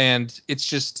 And it's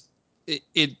just,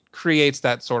 it creates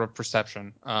that sort of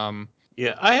perception.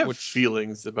 Yeah, I have Which-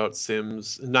 feelings about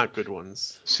Sims, not good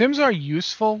ones. Sims are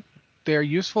useful. They're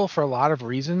useful for a lot of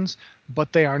reasons,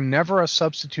 but they are never a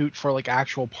substitute for like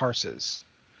actual parses.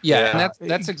 Yeah, Yeah. and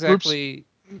that's exactly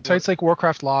Sites like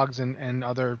Warcraft Logs and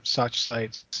other such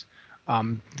sites,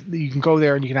 you can go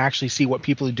there and you can actually see what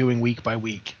people are doing week by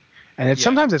week, and Yeah.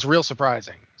 sometimes it's real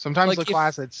surprising. Sometimes Like the if-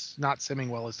 class that's not simming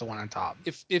well is the one on top.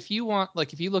 if you want,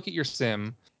 like, if you look at your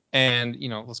sim and, you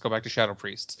know, let's go back to Shadow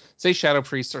Priests. Say Shadow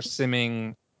Priests are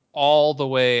simming all the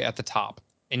way at the top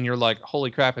and you're like,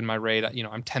 holy crap, in my raid, you know,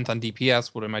 I'm 10th on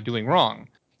DPS, what am I doing wrong?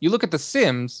 You look at the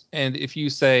sims, and if you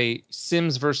say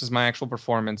sims versus my actual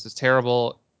performance is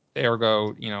terrible,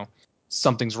 ergo, you know,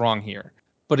 something's wrong here.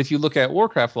 But if you look at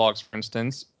Warcraft Logs, for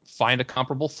instance, find a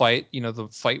comparable fight, you know, the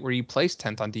fight where you place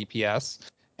 10th on DPS,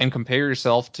 and compare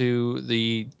yourself to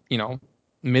the, you know,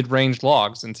 mid-range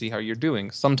logs and see how you're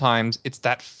doing. Sometimes it's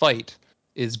that fight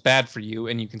is bad for you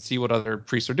and you can see what other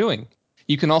priests are doing.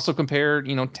 You can also compare,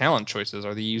 you know, talent choices.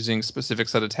 Are they using specific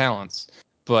set of talents?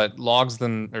 But logs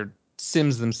them or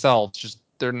sims themselves, just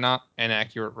they're not an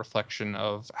accurate reflection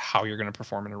of how you're going to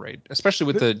perform in a raid, especially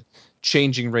with the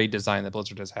changing raid design that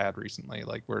Blizzard has had recently,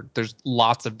 like where there's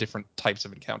lots of different types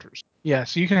of encounters. Yeah,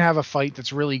 so you can have a fight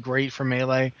that's really great for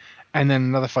melee, and then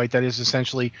another fight that is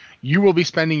essentially you will be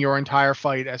spending your entire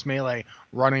fight as melee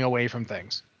running away from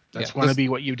things. That's Yeah, going to be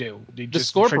what you do. You The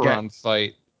just forget. Scorpion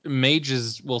fight,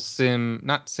 mages will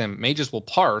mages will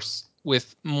parse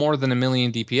with more than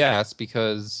 1,000,000 DPS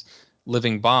because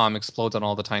Living Bomb explodes on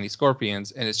all the tiny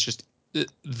scorpions, and it's just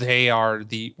they are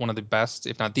the one of the best,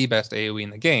 if not the best, AoE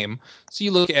in the game. So you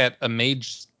look at a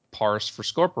mage parse for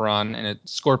Scorpion and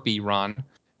it's Scorpion,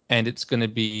 and it's going to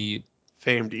be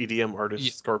Famed EDM artist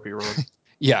Yeah. Scorpion.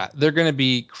 yeah, they're going to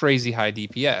be crazy high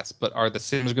DPS, but are the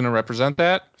Sims going to represent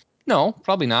that? No,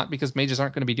 probably not, because mages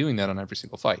aren't going to be doing that on every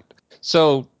single fight.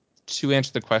 So, to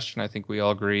answer the question, I think we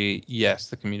all agree, yes,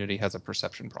 the community has a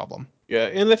perception problem. Yeah,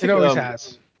 and I It think always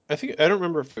has. I don't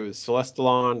remember if it was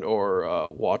Celestalon or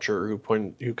Watcher who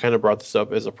kind of brought this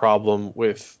up as a problem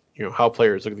with, you know, how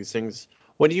players look at these things.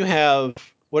 When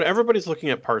everybody's looking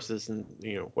at parses and,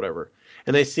 you know, whatever,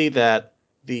 and they see that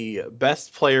the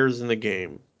best players in the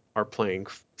game are playing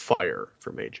fire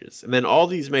for mages, and then all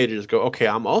these mages go, okay,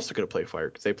 I'm also going to play fire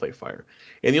because they play fire,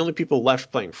 and the only people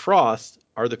left playing frost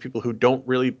are the people who don't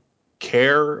really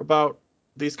care about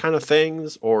these kind of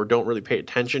things or don't really pay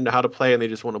attention to how to play and they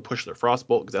just want to push their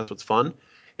frostbolt because that's what's fun.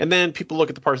 And then people look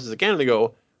at the parses again and they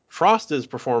go, frost is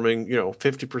performing, you know,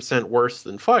 50% worse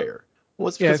than fire. Well,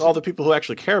 it's because all the people who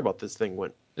actually care about this thing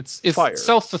went It's fire.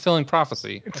 self-fulfilling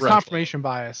prophecy. It's Right. confirmation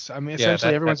bias. I mean,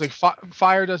 essentially, everyone's like,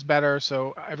 fire does better,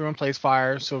 so everyone plays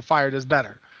fire, so fire does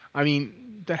better. I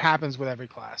mean, that happens with every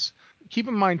class. Keep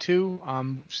in mind, too,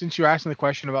 since you're asking the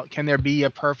question about can there be a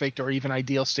perfect or even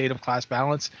ideal state of class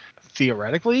balance,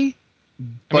 theoretically,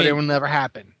 but it will never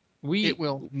happen. It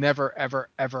will never, ever,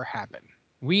 ever happen.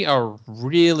 We are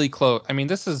really close. I mean,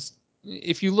 this is,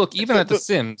 if you look even at the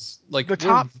Sims, like the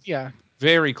top, yeah,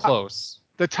 very close.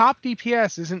 The top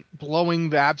DPS isn't blowing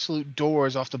the absolute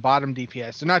doors off the bottom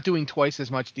DPS. They're not doing twice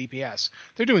as much DPS.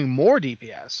 They're doing more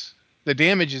DPS. The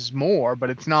damage is more, but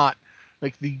it's not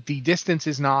like the distance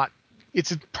is not.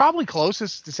 It's probably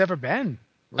closest it's ever been.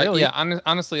 Really?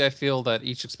 Honestly, I feel that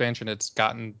each expansion it's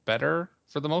gotten better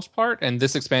for the most part, and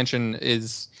this expansion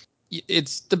it's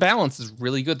the balance is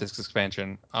really good this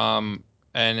expansion. And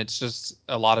it's just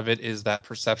a lot of it is that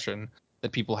perception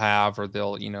that people have, or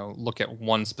they'll, you know, look at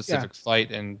one specific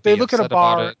fight and they be look at a upset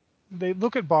about bar. it. They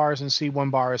look at bars and see one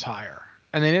bar is higher,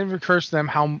 and then it occurs to them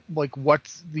how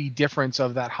what's the difference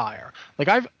of that higher. Like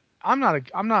I'm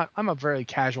a very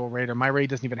casual raider. My raid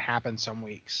doesn't even happen some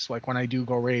weeks. Like when I do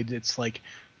go raid, it's like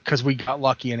because we got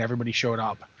lucky and everybody showed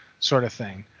up, sort of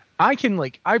thing.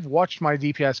 I've watched my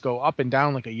DPS go up and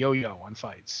down like a yo-yo on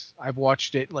fights. I've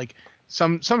watched it like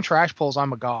some trash pulls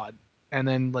I'm a god, and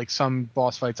then like some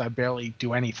boss fights I barely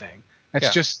do anything.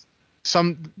 That's just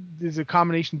there's a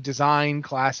combination of design,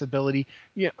 class ability.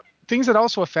 You know, things that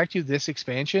also affect you this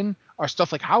expansion are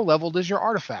stuff like how leveled is your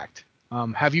artifact?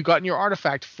 Have you gotten your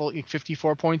artifact full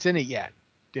 54 points in it yet?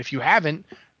 If you haven't,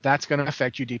 that's going to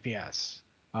affect your DPS.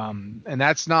 And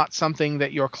that's not something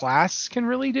that your class can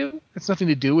really do. It's nothing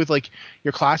to do with like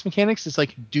your class mechanics. It's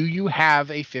like, do you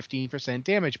have a 15%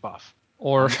 damage buff?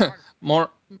 Or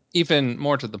even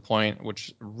more to the point,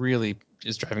 which really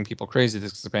is driving people crazy,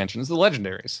 this expansion, is the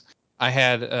legendaries. I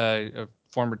had a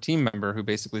former team member who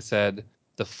basically said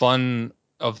the fun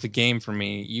of the game for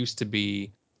me used to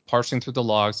be parsing through the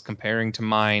logs, comparing to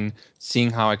mine, seeing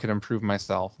how I could improve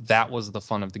myself. That was the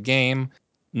fun of the game.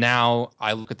 Now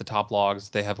I look at the top logs,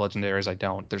 they have legendaries, I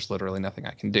don't. There's literally nothing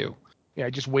I can do. Yeah,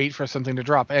 just wait for something to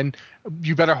drop, and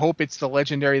you better hope it's the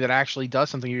legendary that actually does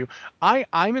something to you.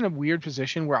 I'm in a weird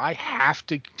position where I have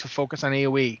to focus on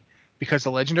AOE because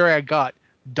the legendary I got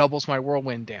doubles my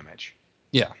whirlwind damage.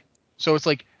 Yeah. So it's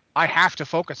like I have to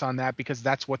focus on that because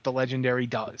that's what the legendary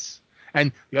does.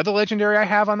 And the other legendary I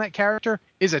have on that character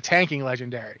is a tanking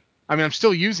legendary. I mean, I'm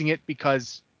still using it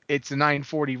because it's a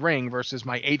 940 ring versus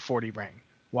my 840 ring.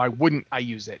 Why wouldn't I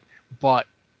use it? But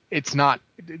it's not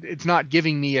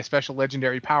giving me a special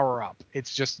legendary power up.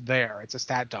 It's just there. It's a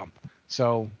stat dump.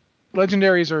 So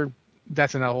legendaries are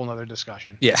that's a whole other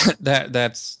discussion. Yeah,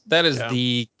 that is Yeah.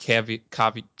 the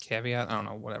caveat. I don't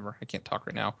know, whatever. I can't talk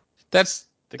right now. That's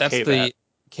the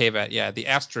caveat. Yeah, the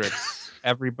asterisk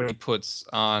everybody puts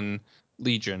on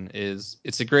Legion is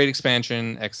it's a great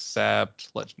expansion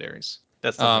except legendaries.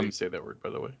 That's not how you say that word, by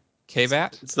the way.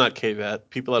 Caveat? It's not KVAT.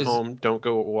 People at home don't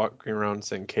go walking around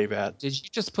saying KVAT. Did you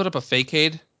just put up a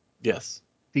fakeade? Yes.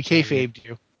 The kayfabed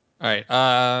you. All right.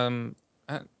 I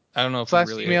don't know if we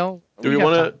really. Email. Do we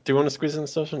want to squeeze in the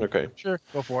session? Okay. Sure,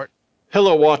 go for it.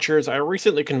 Hello, Watchers. I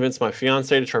recently convinced my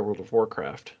fiancée to try World of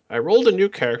Warcraft. I rolled a new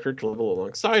character to level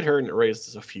alongside her, and it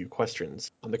raised a few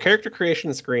questions. On the character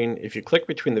creation screen, if you click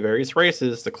between the various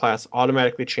races, the class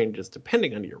automatically changes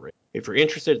depending on your race. If you're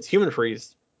interested, it's Human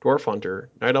Priest, Dwarf Hunter,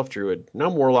 Night Elf Druid,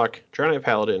 Gnome Warlock, Draenei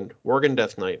Paladin, Worgen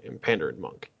Death Knight, and Pandaren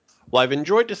Monk. While I've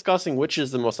enjoyed discussing which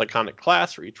is the most iconic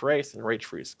class for each race and race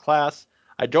for each class,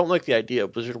 I don't like the idea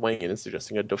of Blizzard weighing in and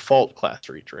suggesting a default class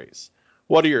for each race.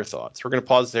 What are your thoughts? We're going to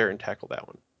pause there and tackle that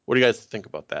one. What do you guys think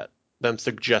about that? Them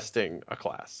suggesting a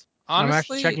class. Honestly, I'm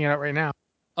actually checking it out right now.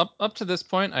 Up to this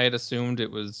point, I had assumed it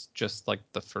was just like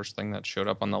the first thing that showed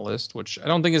up on the list, which I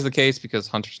don't think is the case because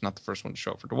Hunter's not the first one to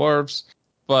show up for dwarves.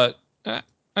 But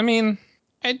I mean,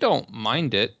 I don't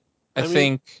mind it. I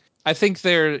think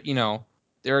there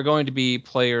are going to be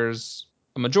players.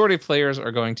 A majority of players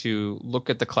are going to look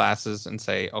at the classes and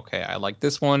say, okay, I like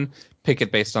this one, pick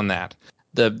it based on that.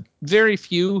 The very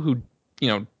few who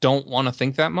don't want to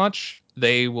think that much,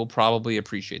 they will probably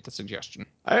appreciate the suggestion.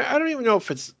 I don't even know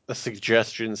if it's a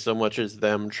suggestion so much as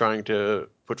them trying to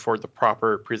put forward the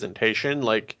proper presentation.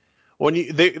 Like when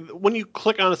you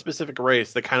click on a specific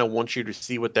race, they kind of want you to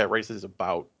see what that race is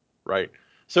about, right?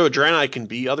 So Draenei can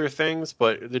be other things,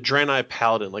 but the Draenei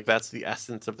Paladin, like that's the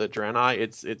essence of the Draenei.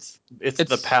 It's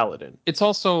the Paladin. It's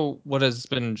also what has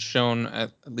been shown,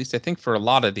 at least I think for a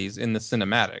lot of these, in the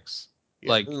cinematics.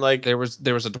 Yeah, like there was a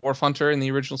Dwarf Hunter in the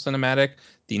original cinematic.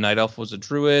 The Night Elf was a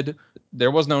Druid.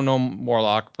 There was no Gnome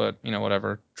Warlock, but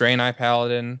whatever. Draenei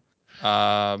Paladin.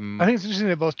 I think it's interesting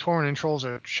that both Tauren and Trolls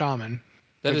are Shaman.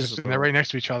 They're right next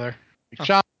to each other.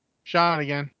 Shaman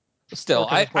again. Still,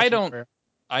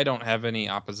 I don't have any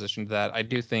opposition to that. I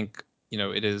do think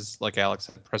it is, like Alex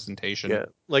said, presentation. Yeah,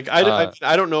 like I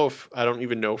don't know if I don't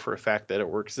even know for a fact that it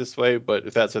works this way, but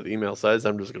if that's what the email says,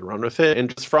 I'm just gonna run with it. And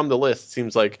just from the list, it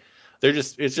seems like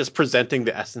it's just presenting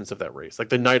the essence of that race, like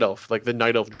the Night Elf,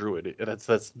 Druid.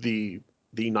 That's the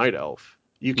Night Elf.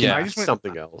 You can add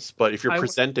something else, but if you're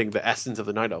presenting the essence of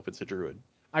the Night Elf, it's a Druid.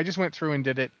 I just went through and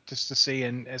did it just to see,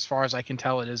 and as far as I can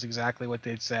tell, it is exactly what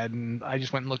they'd said. And I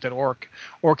just went and looked at Orc.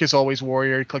 Orc is always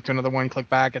warrior. You click to another one, click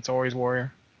back, it's always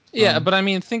warrior. Yeah, but I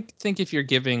mean, think if you're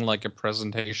giving like a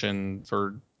presentation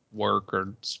for work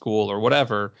or school or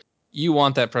whatever, you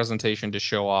want that presentation to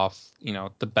show off,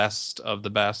 the best of the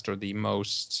best or the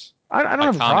most I don't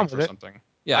have a problem with something.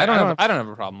 Yeah, I don't have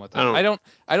a problem with it. I don't.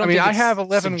 I mean, I have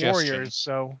 11 warriors,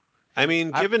 so. I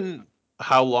mean, given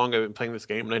how long I've been playing this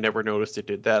game, and I never noticed it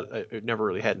did that, it never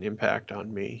really had an impact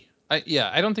on me. I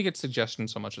don't think it's suggestion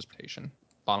so much as presentation.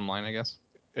 Bottom line, I guess.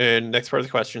 And next part of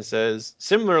the question says,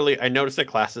 similarly, I noticed that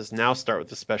classes now start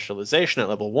with a specialization at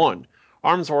level 1,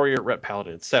 Arms Warrior, Ret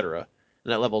Paladin, etc.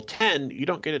 And at level 10, you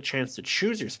don't get a chance to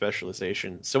choose your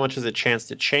specialization, so much as a chance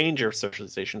to change your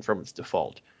specialization from its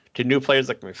default. To new players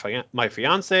like my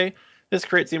fiancé, this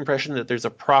creates the impression that there's a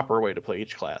proper way to play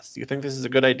each class. Do you think this is a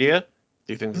good idea?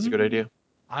 Do you think this is a good idea?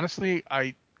 Honestly,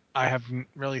 I haven't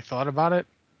really thought about it.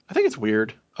 I think it's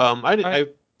weird. I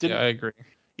agree.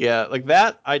 Yeah, like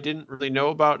that I didn't really know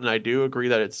about, and I do agree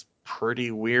that it's pretty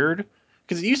weird.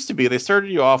 Because it used to be, they started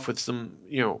you off with some,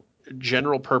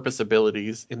 general purpose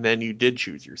abilities, and then you did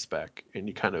choose your spec, and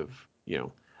you kind of,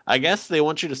 I guess they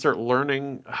want you to start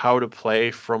learning how to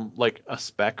play from like a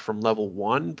spec from level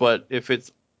 1, but if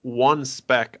it's one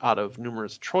spec out of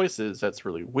numerous choices, that's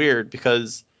really weird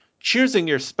because choosing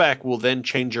your spec will then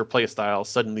change your playstyle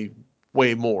suddenly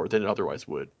way more than it otherwise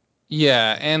would.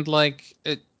 Yeah, and like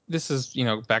this is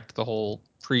back to the whole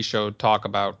pre-show talk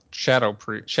about shadow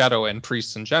and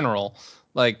priests in general.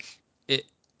 Like it,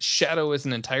 shadow is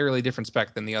an entirely different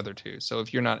spec than the other two. So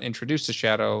if you're not introduced to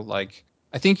shadow, like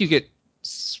I think you get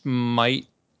smite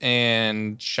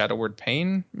and shadow word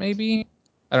pain, maybe.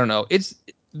 I don't know.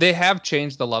 They have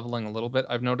changed the leveling a little bit.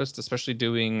 I've noticed, especially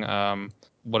doing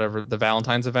whatever the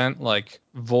Valentine's event, like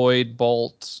void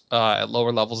bolt at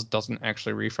lower levels doesn't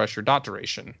actually refresh your dot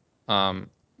duration.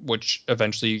 Which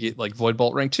eventually you get like Void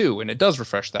Bolt rank 2, and it does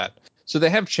refresh that. So they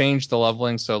have changed the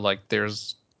leveling, so like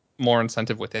there's more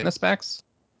incentive within the specs.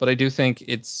 But I do think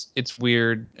it's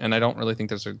weird, and I don't really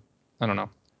think I don't know.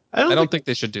 I don't think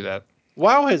they should do that.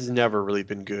 WoW has never really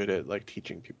been good at like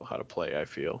teaching people how to play, I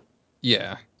feel.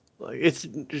 Yeah. Like it's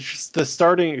just the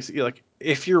starting, like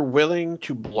if you're willing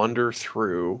to blunder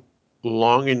through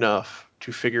long enough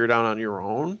to figure it out on your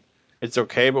own, it's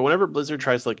okay. But whenever Blizzard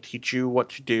tries to like teach you what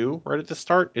to do right at the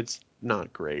start, it's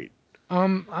not great.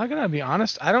 I'm gonna be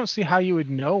honest. I don't see how you would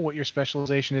know what your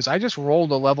specialization is. I just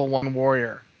rolled a level 1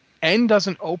 warrior. N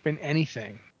doesn't open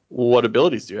anything. What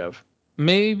abilities do you have?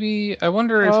 Maybe I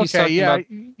wonder if he's Okay, talking yeah, about.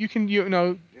 you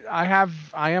can.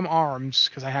 I am arms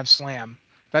because I have slam.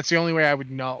 That's the only way I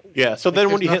would know. Yeah. So Like, then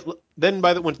there's when you hit, nothing. then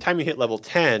by the time you hit level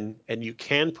 10 and you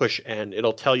can push N,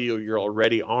 it'll tell you you're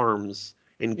already arms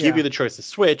and give you Yeah, the choice to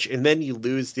switch, and then you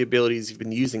lose the abilities you've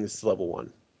been using this level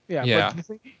 1. yeah. But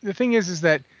Yeah, the thing is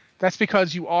that that's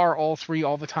because you are all three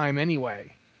all the time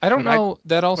anyway. I don't But I know.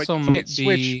 That but also you can't might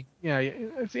switch. be. Yeah,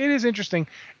 it is interesting.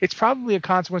 It's probably a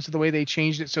consequence of the way they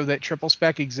changed it so that triple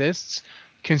spec exists.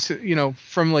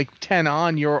 From like 10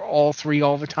 on, you're all three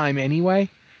all the time anyway.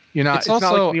 You're not. It's It's not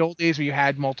like in also. the old days where you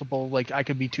had multiple. Like I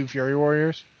could be two Fury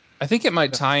Warriors. I think it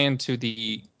might So, tie into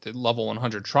the level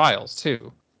 100 trials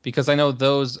too, because I know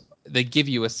those they give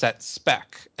you a set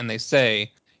spec and they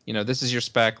say, this is your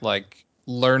spec. Like,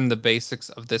 learn the basics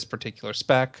of this particular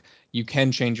spec. You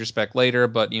can change your spec later,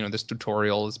 but this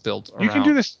tutorial is built you can do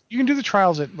around. this. You can do the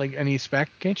trials at like any spec,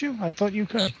 can't you? I thought you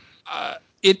could.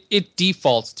 It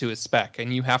defaults to a spec,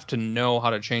 and you have to know how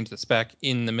to change the spec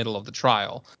in the middle of the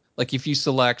trial. Like if you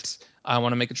select, I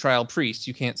want to make a trial priest,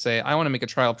 you can't say I want to make a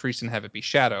trial priest and have it be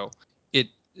shadow. It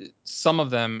some of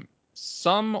them,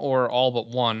 some or all but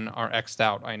one are x'd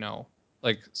out. I know.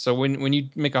 Like so when you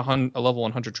make a level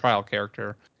 100 trial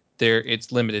character,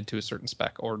 it's limited to a certain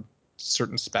spec or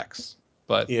certain specs.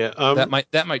 But Yeah.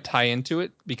 that might tie into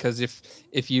it because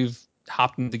if you've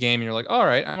hopped into the game and you're like, all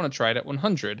right, I want to try it at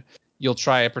 100, you'll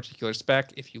try a particular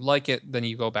spec. If you like it, then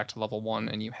you go back to level 1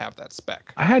 and you have that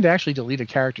spec. I had to actually delete a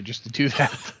character just to do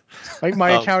that. Like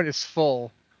my Um, account is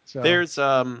full. So there's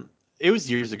it was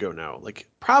years ago now, like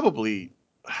probably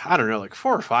I don't know, like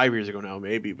 4 or 5 years ago now,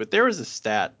 maybe. But there was a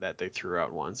stat that they threw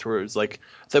out once where it was like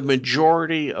the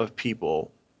majority of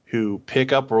people who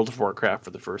pick up World of Warcraft for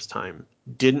the first time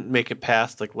didn't make it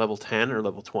past like level 10 or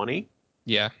level 20,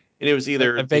 Yeah, and it was I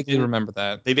either vaguely remember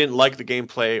that. they didn't like the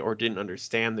gameplay or didn't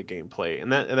understand the gameplay.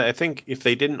 And I think if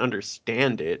they didn't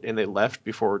understand it and they left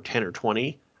before 10 or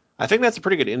 20, I think that's a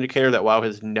pretty good indicator that WoW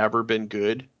has never been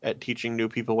good at teaching new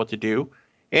people what to do.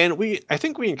 And I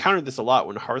think we encountered this a lot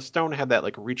when Hearthstone had that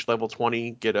like reach level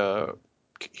 20, get a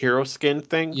hero skin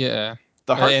thing. Yeah,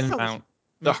 The and Hearthstone mount.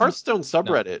 the Hearthstone No.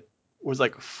 subreddit was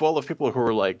like full of people who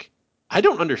were like, I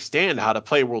don't understand how to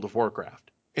play World of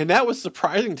Warcraft. And that was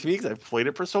surprising to me because I've played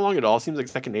it for so long. It all seems like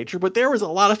second nature. But there was a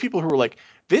lot of people who were like,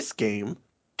 this game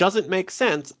doesn't make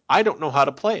sense. I don't know how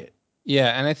to play it.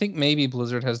 Yeah, and I think maybe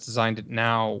Blizzard has designed it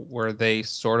now where they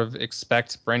sort of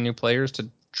expect brand new players to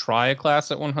try a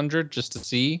class at 100 just to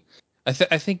see. I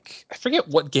think I forget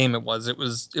what game it was. It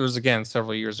was again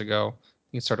several years ago.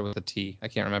 It started with a T. I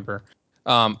can't remember.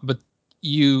 But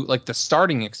you like the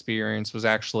starting experience was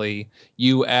actually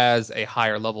you as a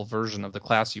higher level version of the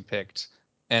class you picked,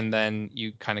 and then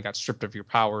you kind of got stripped of your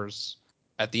powers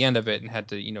at the end of it and had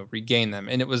to regain them.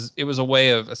 And it was a way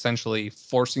of essentially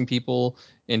forcing people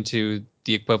into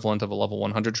the equivalent of a level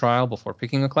 100 trial before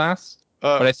picking a class.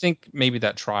 Uh, But I think maybe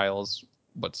that trial is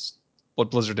what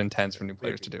Blizzard intends for new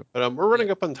players to Maybe. do. But we're Yeah.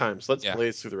 running up on time, so let's Yeah.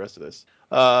 blaze through the rest of this.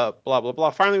 Blah, blah, blah.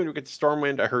 Finally, when we get to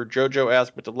Stormwind, I heard JoJo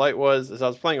ask what the light was. As I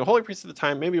was playing a Holy Priest at the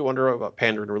time, maybe wonder about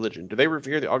Pandaren religion. Do they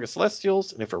revere the August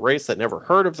Celestials? And if a race that never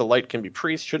heard of the light can be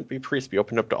priests, shouldn't be priests be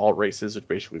opened up to all races, which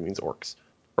basically means orcs?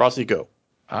 Rossi, go.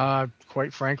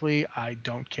 quite frankly, I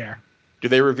don't care. Do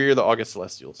they revere the August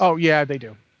Celestials? Oh yeah, they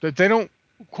do. They don't.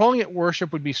 Calling it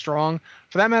worship would be strong.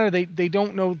 For that matter, they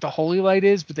don't know what the holy light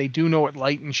is, but they do know what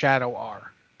light and shadow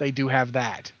are. They do have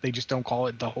that. They just don't call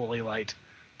it the holy light.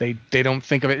 They don't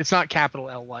think of it. It's not capital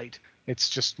L light. It's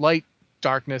just light,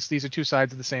 darkness. These are two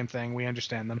sides of the same thing. We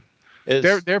understand them.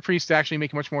 Their priests actually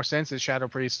make much more sense as shadow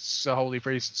priests, holy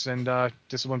priests, and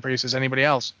discipline priests as anybody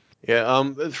else. Yeah.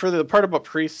 For the part about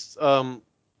priests, I'm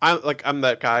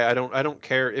that guy. I don't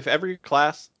care if every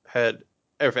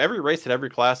race had every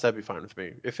class. That'd be fine with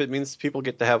me. If it means people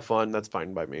get to have fun, that's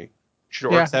fine by me. Should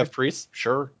orcs have priests?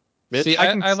 Sure. Mitch? See, I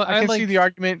can like, see the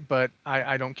argument, but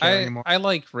I don't care anymore. I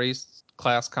like race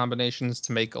class combinations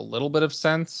to make a little bit of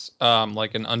sense.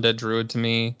 Like an undead druid to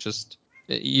me, just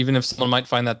even if someone might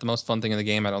find that the most fun thing in the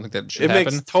game, I don't think that should happen.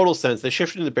 It makes total sense. They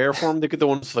shifted into bear form. They get the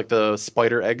ones with like the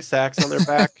spider egg sacs on their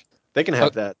back. They can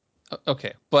have that.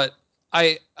 Okay, but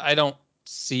I don't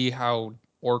see how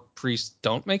orc priests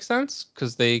don't make sense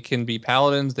because they can be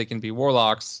paladins, they can be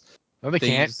warlocks. No, they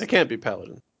can't. They can't be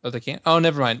paladin. Oh, they can't. Oh,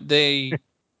 never mind. They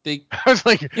I was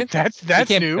like, that's they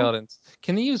can't new. Be paladins.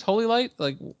 Can they use holy light?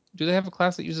 Like, do they have a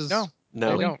class that uses? No,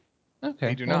 they don't. Okay,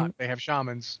 they do not. They have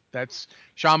shamans. That's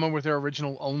shaman with their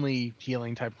original only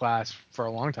healing type class for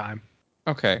a long time.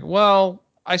 Okay, well,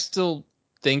 I still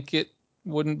think it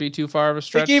wouldn't be too far of a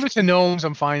stretch. They gave it to gnomes.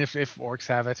 I'm fine if orcs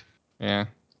have it. Yeah.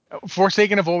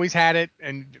 Forsaken have always had it,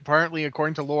 and apparently,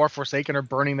 according to lore, Forsaken are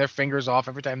burning their fingers off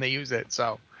every time they use it.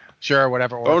 So, sure,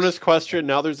 whatever. Orcs. Bonus question: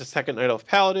 now there's a second Night Elf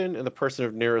Paladin in the person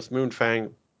of Nearest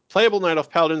Moonfang. Playable Night Elf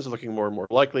Paladins are looking more and more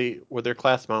likely. Would their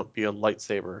class mount be a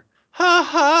lightsaber? Ha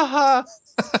ha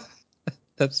ha!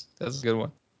 That's a good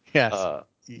one. Yes.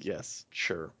 Yes,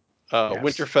 sure. Yes.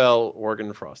 Winterfell,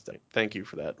 Oregon Frosting. Thank you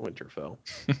for that, Winterfell.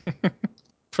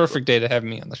 Perfect day to have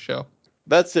me on the show.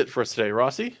 That's it for us today,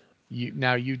 Rossi.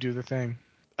 Now you do the thing.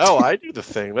 Oh, I do the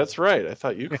thing. That's right. I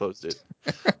thought you closed it.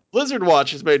 Blizzard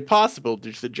Watch is made possible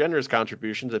due to the generous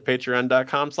contributions at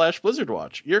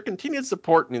patreon.com/blizzardwatch. Your continued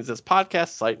support means this podcast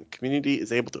site and community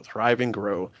is able to thrive and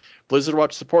grow. Blizzard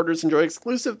Watch supporters enjoy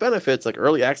exclusive benefits like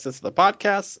early access to the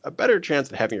podcast, a better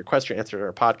chance of having your question answered in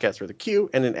our podcast for the queue,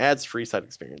 and an ads-free site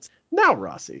experience. Now,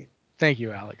 Rossi. Thank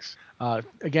you, Alex.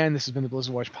 Again, this has been the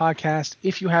Blizzard Watch podcast.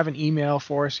 If you have an email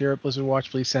for us here at Blizzard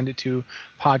Watch, please send it to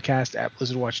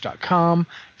podcast@blizzardwatch.com.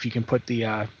 If you can put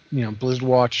the Blizzard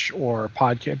Watch or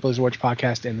Blizzard Watch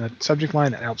podcast in the subject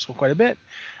line, that helps quite a bit.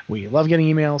 We love getting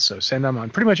emails, so send them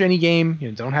on pretty much any game.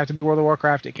 You don't have to be World of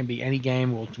Warcraft. It can be any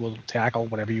game. We'll tackle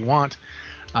whatever you want.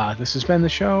 This has been the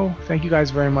show. Thank you guys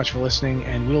very much for listening,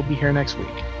 and we'll be here next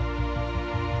week.